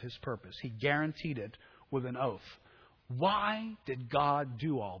character of His purpose, He guaranteed it with an oath. Why did God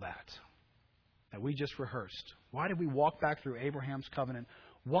do all that we just rehearsed? Why did we walk back through Abraham's covenant?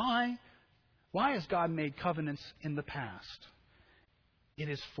 Why has God made covenants in the past? It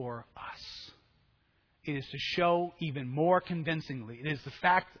is for us. It is to show even more convincingly. It is the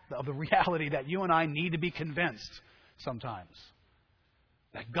fact of the reality that you and I need to be convinced sometimes.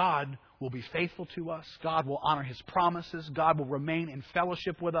 That God will be faithful to us. God will honor His promises. God will remain in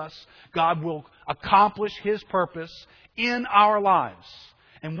fellowship with us. God will accomplish His purpose in our lives.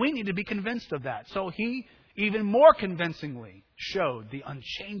 And we need to be convinced of that. So He even more convincingly showed the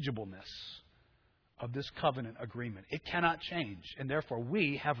unchangeableness of this covenant agreement. It cannot change. And therefore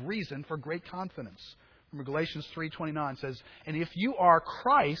we have reason for great confidence. Remember, Galatians 3:29 says, "And if you are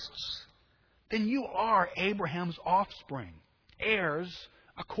Christ's, then you are Abraham's offspring, heirs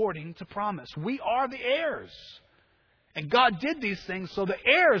according to promise." We are the heirs. And God did these things so the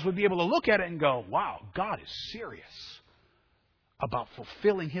heirs would be able to look at it and go, wow, God is serious about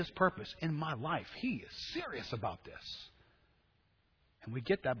fulfilling His purpose in my life. He is serious about this. And we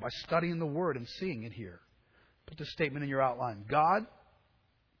get that by studying the Word and seeing it here. Put this statement in your outline. God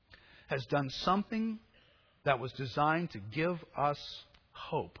has done something that was designed to give us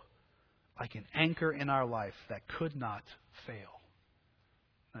hope, like an anchor in our life that could not fail.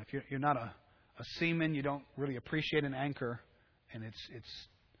 Now, if you're not a seaman, you don't really appreciate an anchor, and it's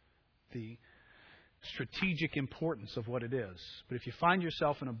the strategic importance of what it is. But if you find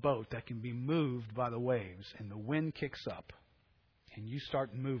yourself in a boat that can be moved by the waves and the wind kicks up and you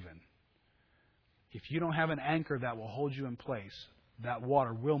start moving, if you don't have an anchor that will hold you in place, that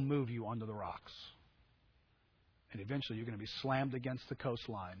water will move you onto the rocks. And eventually you're going to be slammed against the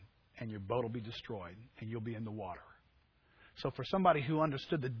coastline and your boat will be destroyed and you'll be in the water. So for somebody who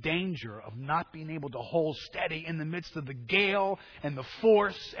understood the danger of not being able to hold steady in the midst of the gale and the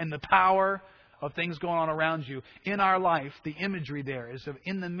force and the power of things going on around you, in our life, the imagery there is of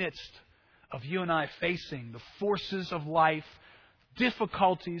in the midst of you and I facing the forces of life,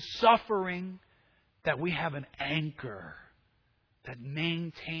 difficulties, suffering, that we have an anchor that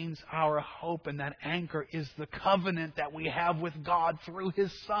maintains our hope. And that anchor is the covenant that we have with God through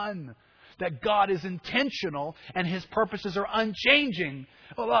His Son. That God is intentional and His purposes are unchanging.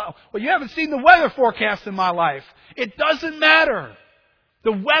 Well, you haven't seen the weather forecast in my life. It doesn't matter.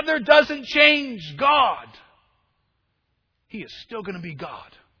 The weather doesn't change God. He is still going to be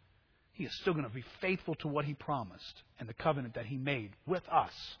God. He is still going to be faithful to what He promised and the covenant that He made with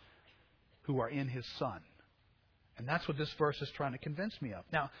us who are in His Son. And that's what this verse is trying to convince me of.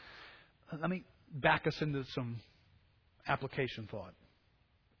 Now, let me back us into some application thought.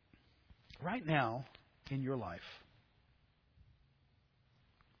 Right now, in your life,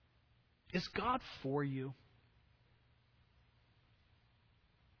 is God for you?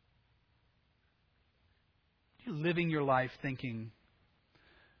 You're living your life thinking,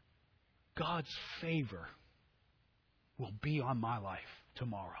 God's favor will be on my life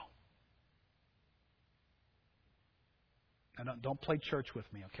tomorrow. Now, don't play church with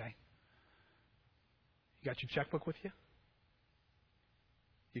me, okay? You got your checkbook with you?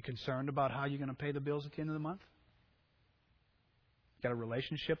 You concerned about how you're going to pay the bills at the end of the month? Got a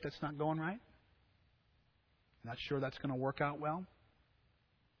relationship that's not going right? Not sure that's going to work out well?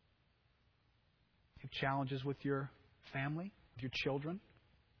 You have challenges with your family, with your children?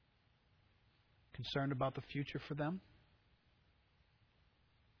 Concerned about the future for them?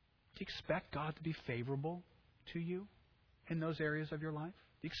 Do you expect God to be favorable to you in those areas of your life?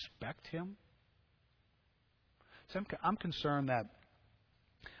 Do you expect Him? So I'm concerned that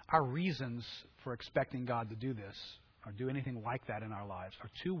our reasons for expecting God to do this or do anything like that in our lives are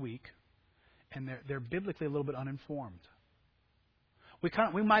too weak, and they're biblically a little bit uninformed.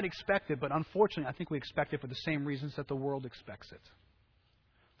 We might expect it, but unfortunately, I think we expect it for the same reasons that the world expects it.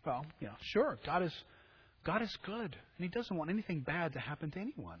 Well, sure, God is good, and He doesn't want anything bad to happen to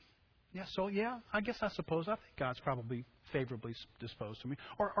anyone. I suppose I think God's probably favorably disposed to me.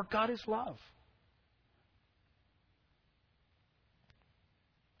 Or God is love.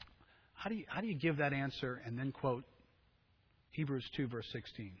 How do you give that answer and then quote Hebrews 2 verse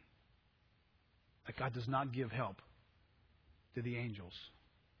 16? That God does not give help to the angels,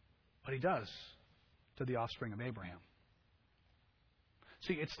 but He does to the offspring of Abraham.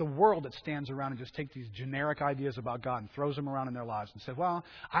 See, it's the world that stands around and just takes these generic ideas about God and throws them around in their lives and says, well,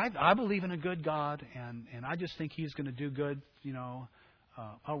 I believe in a good God, and I just think He's going to do good,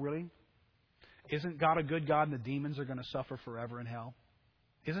 Oh, really? Isn't God a good God and the demons are going to suffer forever in hell?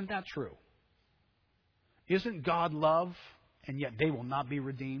 Isn't that true? Isn't God love, and yet they will not be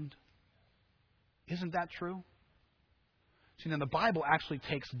redeemed? Isn't that true? See, now the Bible actually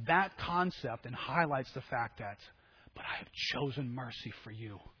takes that concept and highlights the fact that, but I have chosen mercy for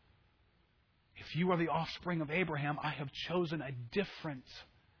you. If you are the offspring of Abraham, I have chosen a different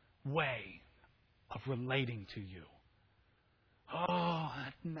way of relating to you. Oh,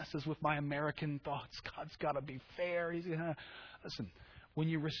 that messes with my American thoughts. God's got to be fair. Listen, when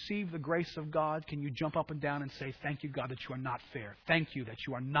you receive the grace of God, can you jump up and down and say, thank you, God, that you are not fair. Thank you that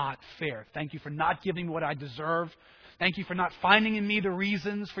you are not fair. Thank you for not giving me what I deserve. Thank you for not finding in me the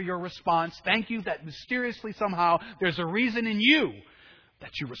reasons for your response. Thank you that mysteriously somehow there's a reason in you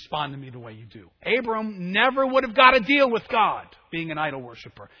that you respond to me the way you do. Abram never would have got a deal with God being an idol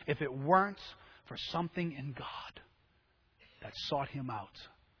worshiper if it weren't for something in God that sought him out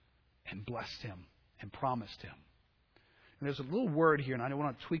and blessed him and promised him. And there's a little word here, and I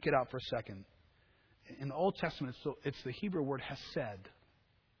want to tweak it out for a second. In the Old Testament, it's the Hebrew word hesed.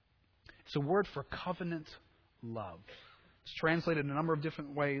 It's a word for covenant love. It's translated in a number of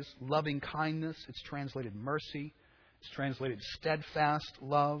different ways. Loving kindness. It's translated mercy. It's translated steadfast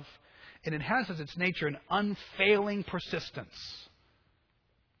love. And it has as its nature an unfailing persistence.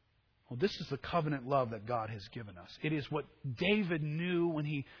 Well, this is the covenant love that God has given us. It is what David knew when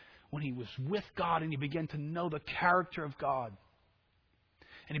he was with God and he began to know the character of God.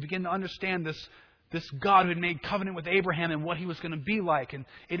 And he began to understand this God who had made covenant with Abraham and what he was going to be like. And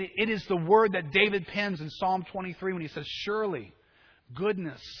it is the word that David pens in Psalm 23 when he says, surely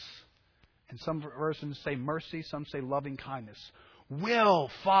goodness, and some versions say mercy, some say loving kindness, will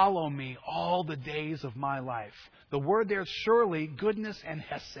follow me all the days of my life. The word there is surely, goodness, and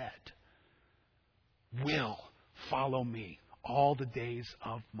hesed. Will follow me all the days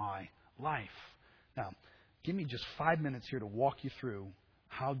of my life. Now, give me just 5 minutes here to walk you through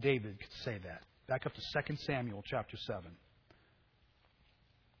how David could say that. Back up to 2 Samuel chapter 7.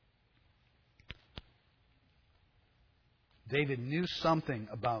 David knew something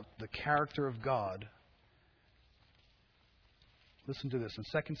about the character of God. Listen to this. In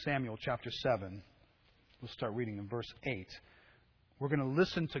 2 Samuel chapter 7, we'll start reading in verse 8. We're going to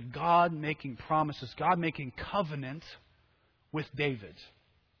listen to God making promises, God making covenant with David.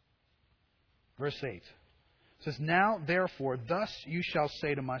 Verse 8. It says, now, therefore, thus you shall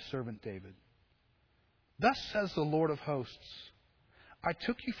say to my servant David, thus says the Lord of hosts, I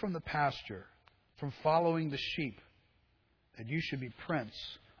took you from the pasture, from following the sheep, that you should be prince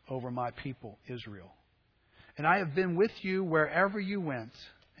over my people Israel. And I have been with you wherever you went,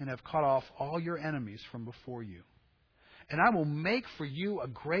 and have cut off all your enemies from before you. And I will make for you a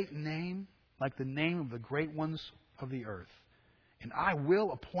great name, like the name of the great ones of the earth. And I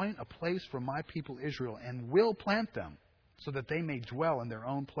will appoint a place for my people Israel, and will plant them, so that they may dwell in their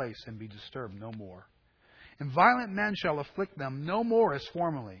own place and be disturbed no more. And violent men shall afflict them no more as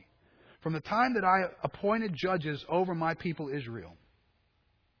formerly, from the time that I appointed judges over my people Israel.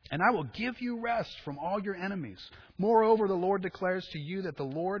 And I will give you rest from all your enemies. Moreover, the Lord declares to you that the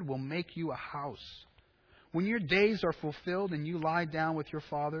Lord will make you a house. When your days are fulfilled and you lie down with your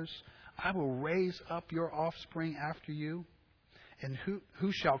fathers, I will raise up your offspring after you, and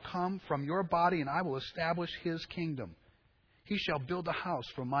who shall come from your body, and I will establish his kingdom. He shall build a house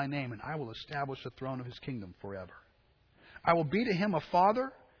for my name, and I will establish the throne of his kingdom forever. I will be to him a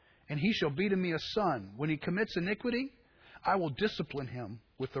father, and he shall be to me a son. When he commits iniquity, I will discipline him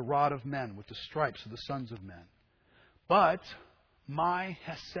with the rod of men, with the stripes of the sons of men. But my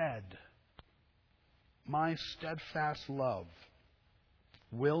hesed, my steadfast love,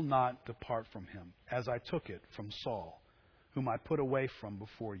 will not depart from him, as I took it from Saul, whom I put away from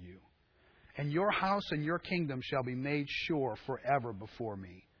before you. And your house and your kingdom shall be made sure forever before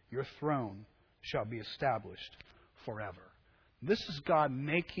me. Your throne shall be established forever. This is God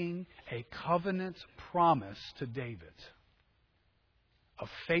making a covenant promise to David of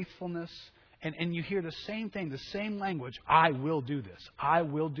faithfulness. And you hear the same thing, the same language. I will do this. I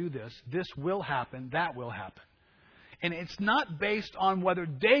will do this. This will happen. That will happen. And it's not based on whether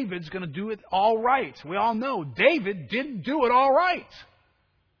David's going to do it all right. We all know David didn't do it all right.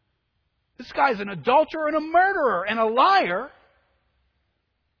 This guy's an adulterer and a murderer and a liar.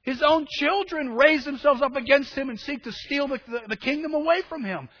 His own children raise themselves up against him and seek to steal the kingdom away from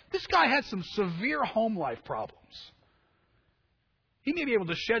him. This guy had some severe home life problems. He may be able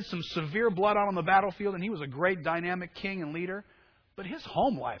to shed some severe blood out on the battlefield, and he was a great dynamic king and leader, but his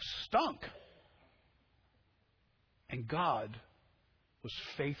home life stunk. And God was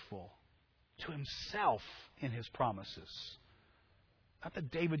faithful to himself in his promises. Not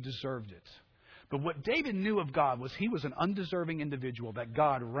that David deserved it, But what David knew of God was he was an undeserving individual that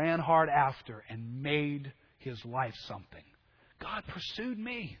God ran hard after and made his life something. God pursued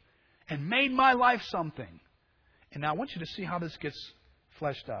me and made my life something. And now I want you to see how this gets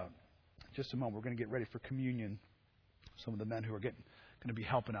fleshed out. In just a moment, we're going to get ready for communion. Some of the men who are going to be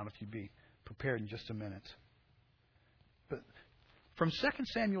helping out, if you be prepared in just a minute. But from 2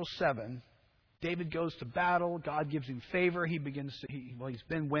 Samuel 7, David goes to battle. God gives him favor. He's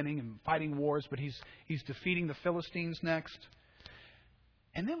been winning and fighting wars, but he's defeating the Philistines next.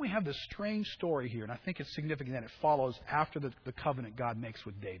 And then we have this strange story here, and I think it's significant that it follows after the covenant God makes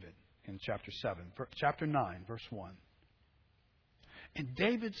with David in chapter 7, chapter 9, verse 1. And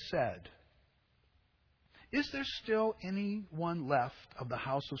David said, "Is there still anyone left of the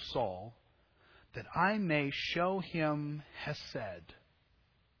house of Saul, that I may show him hesed,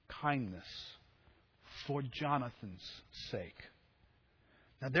 kindness, for Jonathan's sake?"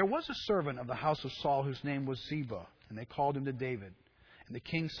 Now there was a servant of the house of Saul whose name was Ziba, and they called him to David. And the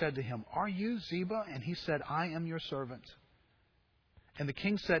king said to him, "Are you Ziba?" And he said, "I am your servant." And the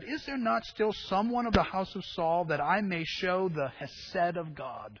king said, "Is there not still someone of the house of Saul, that I may show the hesed of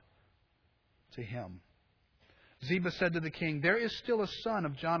God to him?" Ziba said to the king, "There is still a son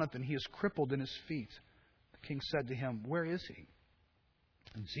of Jonathan. He is crippled in his feet." The king said to him, "Where is he?"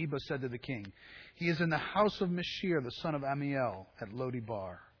 And Ziba said to the king, "He is in the house of Meshir, the son of Amiel, at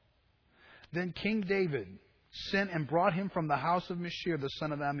Lodibar." Then King David sent and brought him from the house of Meshir, the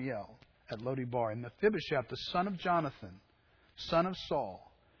son of Amiel, at Lodibar. And Mephibosheth, the son of Jonathan, son of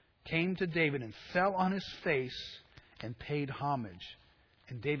Saul, came to David and fell on his face and paid homage.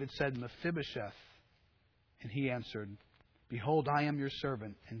 And David said, "Mephibosheth." And he answered, "Behold, I am your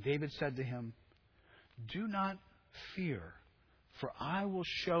servant." And David said to him, "Do not fear, for I will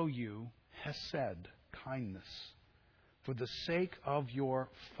show you hesed, kindness, for the sake of your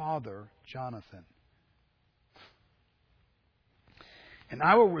father Jonathan. And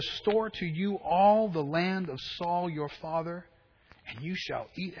I will restore to you all the land of Saul your father, and you shall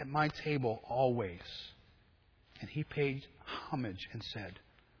eat at my table always." And he paid homage and said,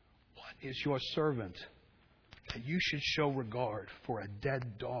 "What is your servant, that you should show regard for a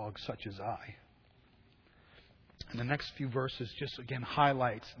dead dog such as I?" And the next few verses just again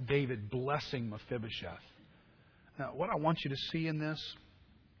highlights David blessing Mephibosheth. Now, what I want you to see in this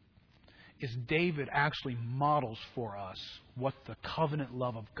is David actually models for us what the covenant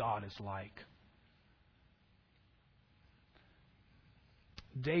love of God is like.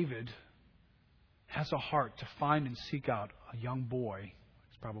 David has a heart to find and seek out a young boy,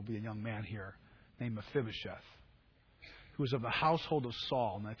 he's probably a young man here, named Mephibosheth, who was of the household of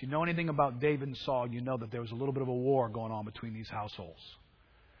Saul. Now, if you know anything about David and Saul, you know that there was a little bit of a war going on between these households.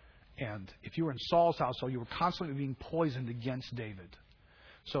 And if you were in Saul's household, you were constantly being poisoned against David.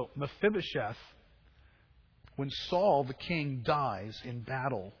 So Mephibosheth, when Saul, the king, dies in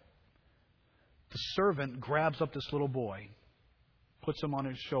battle, the servant grabs up this little boy, puts him on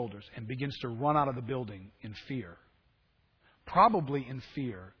his shoulders, and begins to run out of the building in fear. Probably in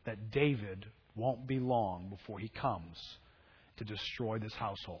fear that David won't be long before he comes to destroy this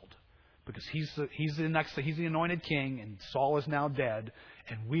household. Because he's the anointed king, and Saul is now dead,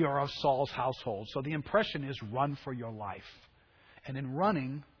 and we are of Saul's household. So the impression is, run for your life. And in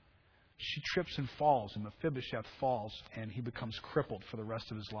running, she trips and falls, and Mephibosheth falls, and he becomes crippled for the rest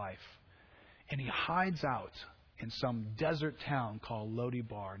of his life. And he hides out in some desert town called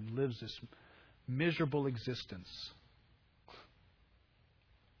Lodibar and lives this miserable existence.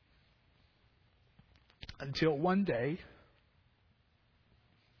 Until one day,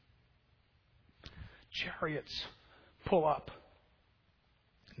 chariots pull up,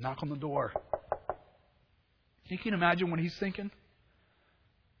 knock on the door. You can imagine what he's thinking.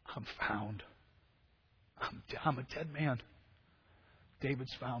 I'm found. I'm a dead man.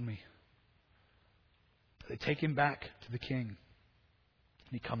 David's found me. They take him back to the king.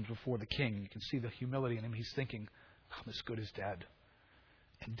 And he comes before the king. You can see the humility in him. He's thinking, I'm as good as dead.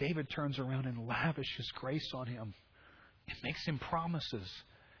 And David turns around and lavishes grace on him. It makes him promises.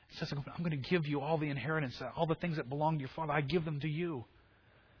 It says, I'm going to give you all the inheritance, all the things that belong to your father. I give them to you.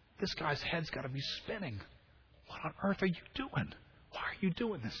 This guy's head's got to be spinning. What on earth are you doing? Why are you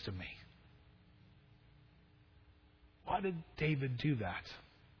doing this to me? Why did David do that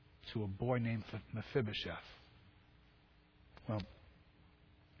to a boy named Mephibosheth? Well,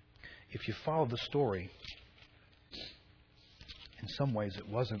 if you follow the story, in some ways it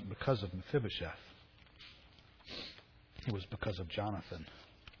wasn't because of Mephibosheth. It was because of Jonathan.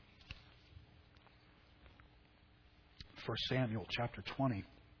 1 Samuel chapter 20.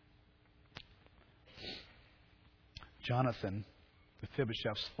 Jonathan,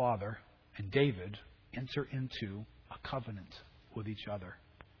 Mephibosheth's father, and David enter into a covenant with each other.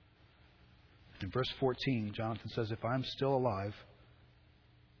 In verse 14, Jonathan says, "If I am still alive,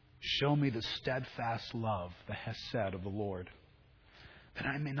 show me the steadfast love, the hesed of the Lord, that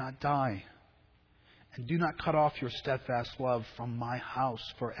I may not die. And do not cut off your steadfast love from my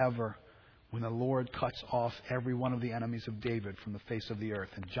house forever, when the Lord cuts off every one of the enemies of David from the face of the earth."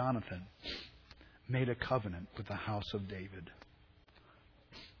 And Jonathan made a covenant with the house of David.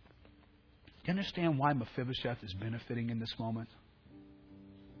 Do you understand why Mephibosheth is benefiting in this moment?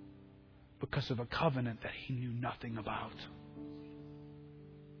 Because of a covenant that he knew nothing about.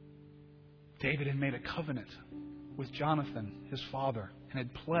 David had made a covenant with Jonathan, his father, and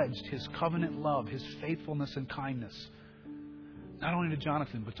had pledged his covenant love, his faithfulness and kindness, not only to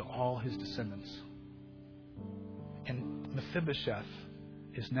Jonathan, but to all his descendants. And Mephibosheth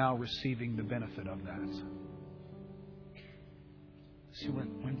is now receiving the benefit of that. See,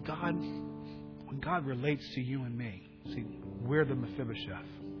 when God relates to you and me, see, we're the Mephibosheth.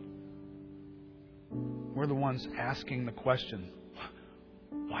 We're the ones asking the question,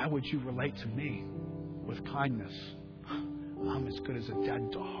 why would you relate to me with kindness? I'm as good as a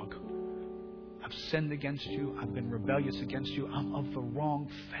dead dog. I've sinned against you. I've been rebellious against you. I'm of the wrong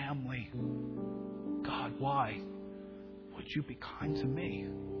family. God, why would you be kind to me?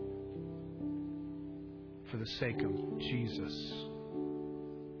 For the sake of Jesus,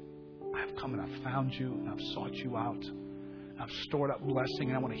 I have come and I've found you and I've sought you out. I've stored up blessing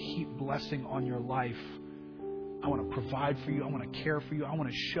and I want to heap blessing on your life. I want to provide for you. I want to care for you. I want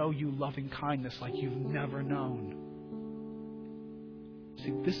to show you loving kindness like you've never known.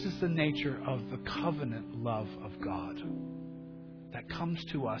 See, this is the nature of the covenant love of God that comes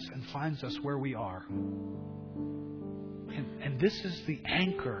to us and finds us where we are. And this is the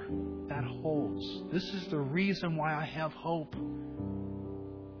anchor that holds. This is the reason why I have hope.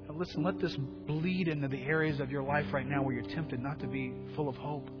 Now listen, let this bleed into the areas of your life right now where you're tempted not to be full of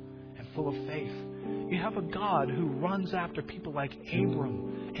hope and full of faith. You have a God who runs after people like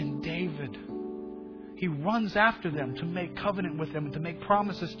Abram and David. He runs after them to make covenant with them and to make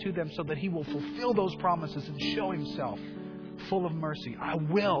promises to them so that He will fulfill those promises and show Himself full of mercy. I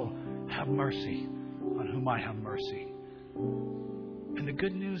will have mercy on whom I have mercy. And the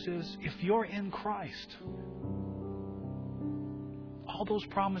good news is, if you're in Christ, all those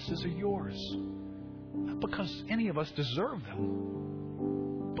promises are yours. Not because any of us deserve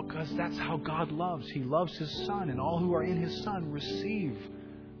them, because that's how God loves. He loves His Son, and all who are in His Son receive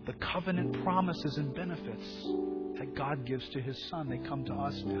the covenant promises and benefits that God gives to His Son. They come to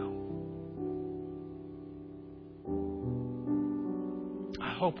us now.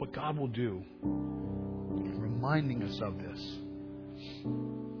 I hope what God will do, reminding us of this,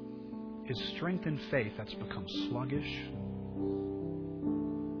 is strengthen faith that's become sluggish,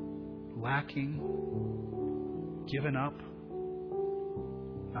 lacking, given up,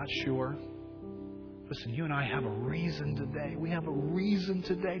 not sure. Listen, you and I have a reason today. We have a reason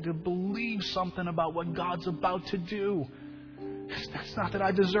today to believe something about what God's about to do. It's not that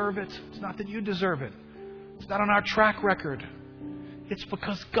I deserve it. It's not that you deserve it. It's not on our track record. It's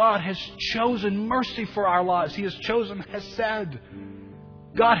because God has chosen mercy for our lives. He has chosen Hesed.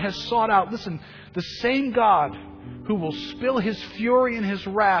 God has sought out, listen, the same God who will spill His fury and His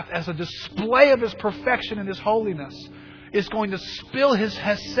wrath as a display of His perfection and His holiness is going to spill His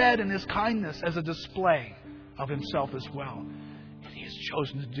Hesed and His kindness as a display of Himself as well. And He has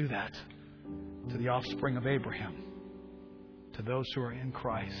chosen to do that to the offspring of Abraham, to those who are in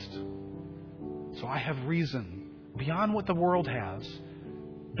Christ. So I have reason beyond what the world has,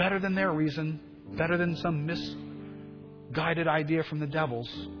 better than their reason, better than some misguided idea from the devils.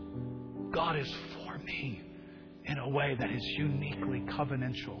 God is for me in a way that is uniquely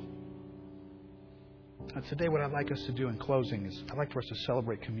covenantal. Today what I'd like us to do in closing is I'd like for us to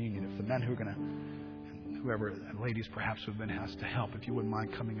celebrate communion. If the men who are going to, and whoever, ladies perhaps who have been asked to help, if you wouldn't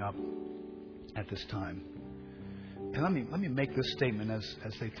mind coming up at this time. And let me make this statement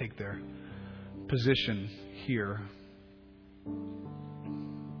as they take their position here.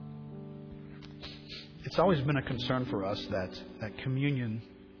 It's always been a concern for us that communion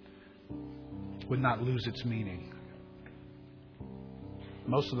would not lose its meaning.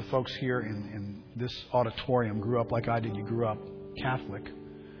 Most of the folks here in this auditorium grew up like I did. You grew up Catholic.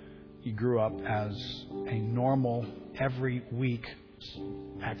 You grew up as a normal, every week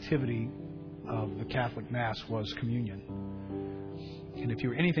activity of the Catholic Mass was communion. And if you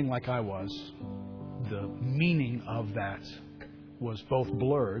were anything like I was, the meaning of that was both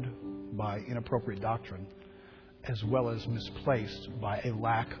blurred by inappropriate doctrine as well as misplaced by a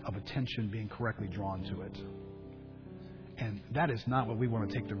lack of attention being correctly drawn to it. And that is not what we want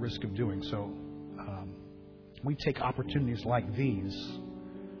to take the risk of doing. So we take opportunities like these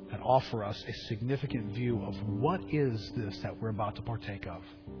that offer us a significant view of what is this that we're about to partake of.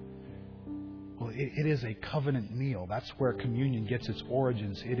 Well, it is a covenant meal. That's where communion gets its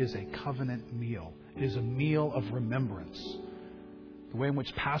origins. It is a covenant meal. It is a meal of remembrance. The way in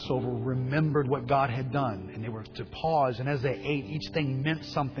which Passover remembered what God had done. And they were to pause, and as they ate, each thing meant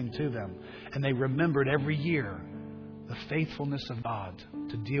something to them. And they remembered every year the faithfulness of God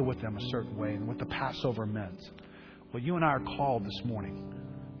to deal with them a certain way and what the Passover meant. Well, you and I are called this morning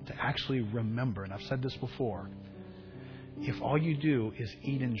to actually remember. And I've said this before. If all you do is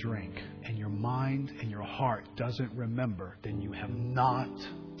eat and drink and your mind and your heart doesn't remember, then you have not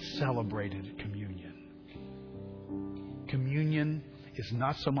celebrated communion. Communion is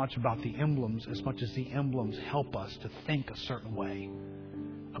not so much about the emblems as much as the emblems help us to think a certain way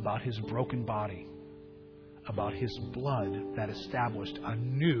about His broken body, about His blood that established a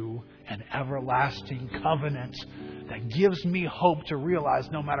new and everlasting covenant that gives me hope to realize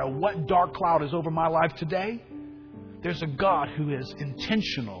no matter what dark cloud is over my life today, there's a God who is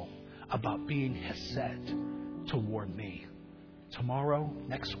intentional about being hesed toward me. Tomorrow,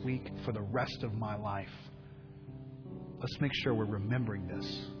 next week, for the rest of my life. Let's make sure we're remembering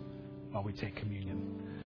this while we take communion.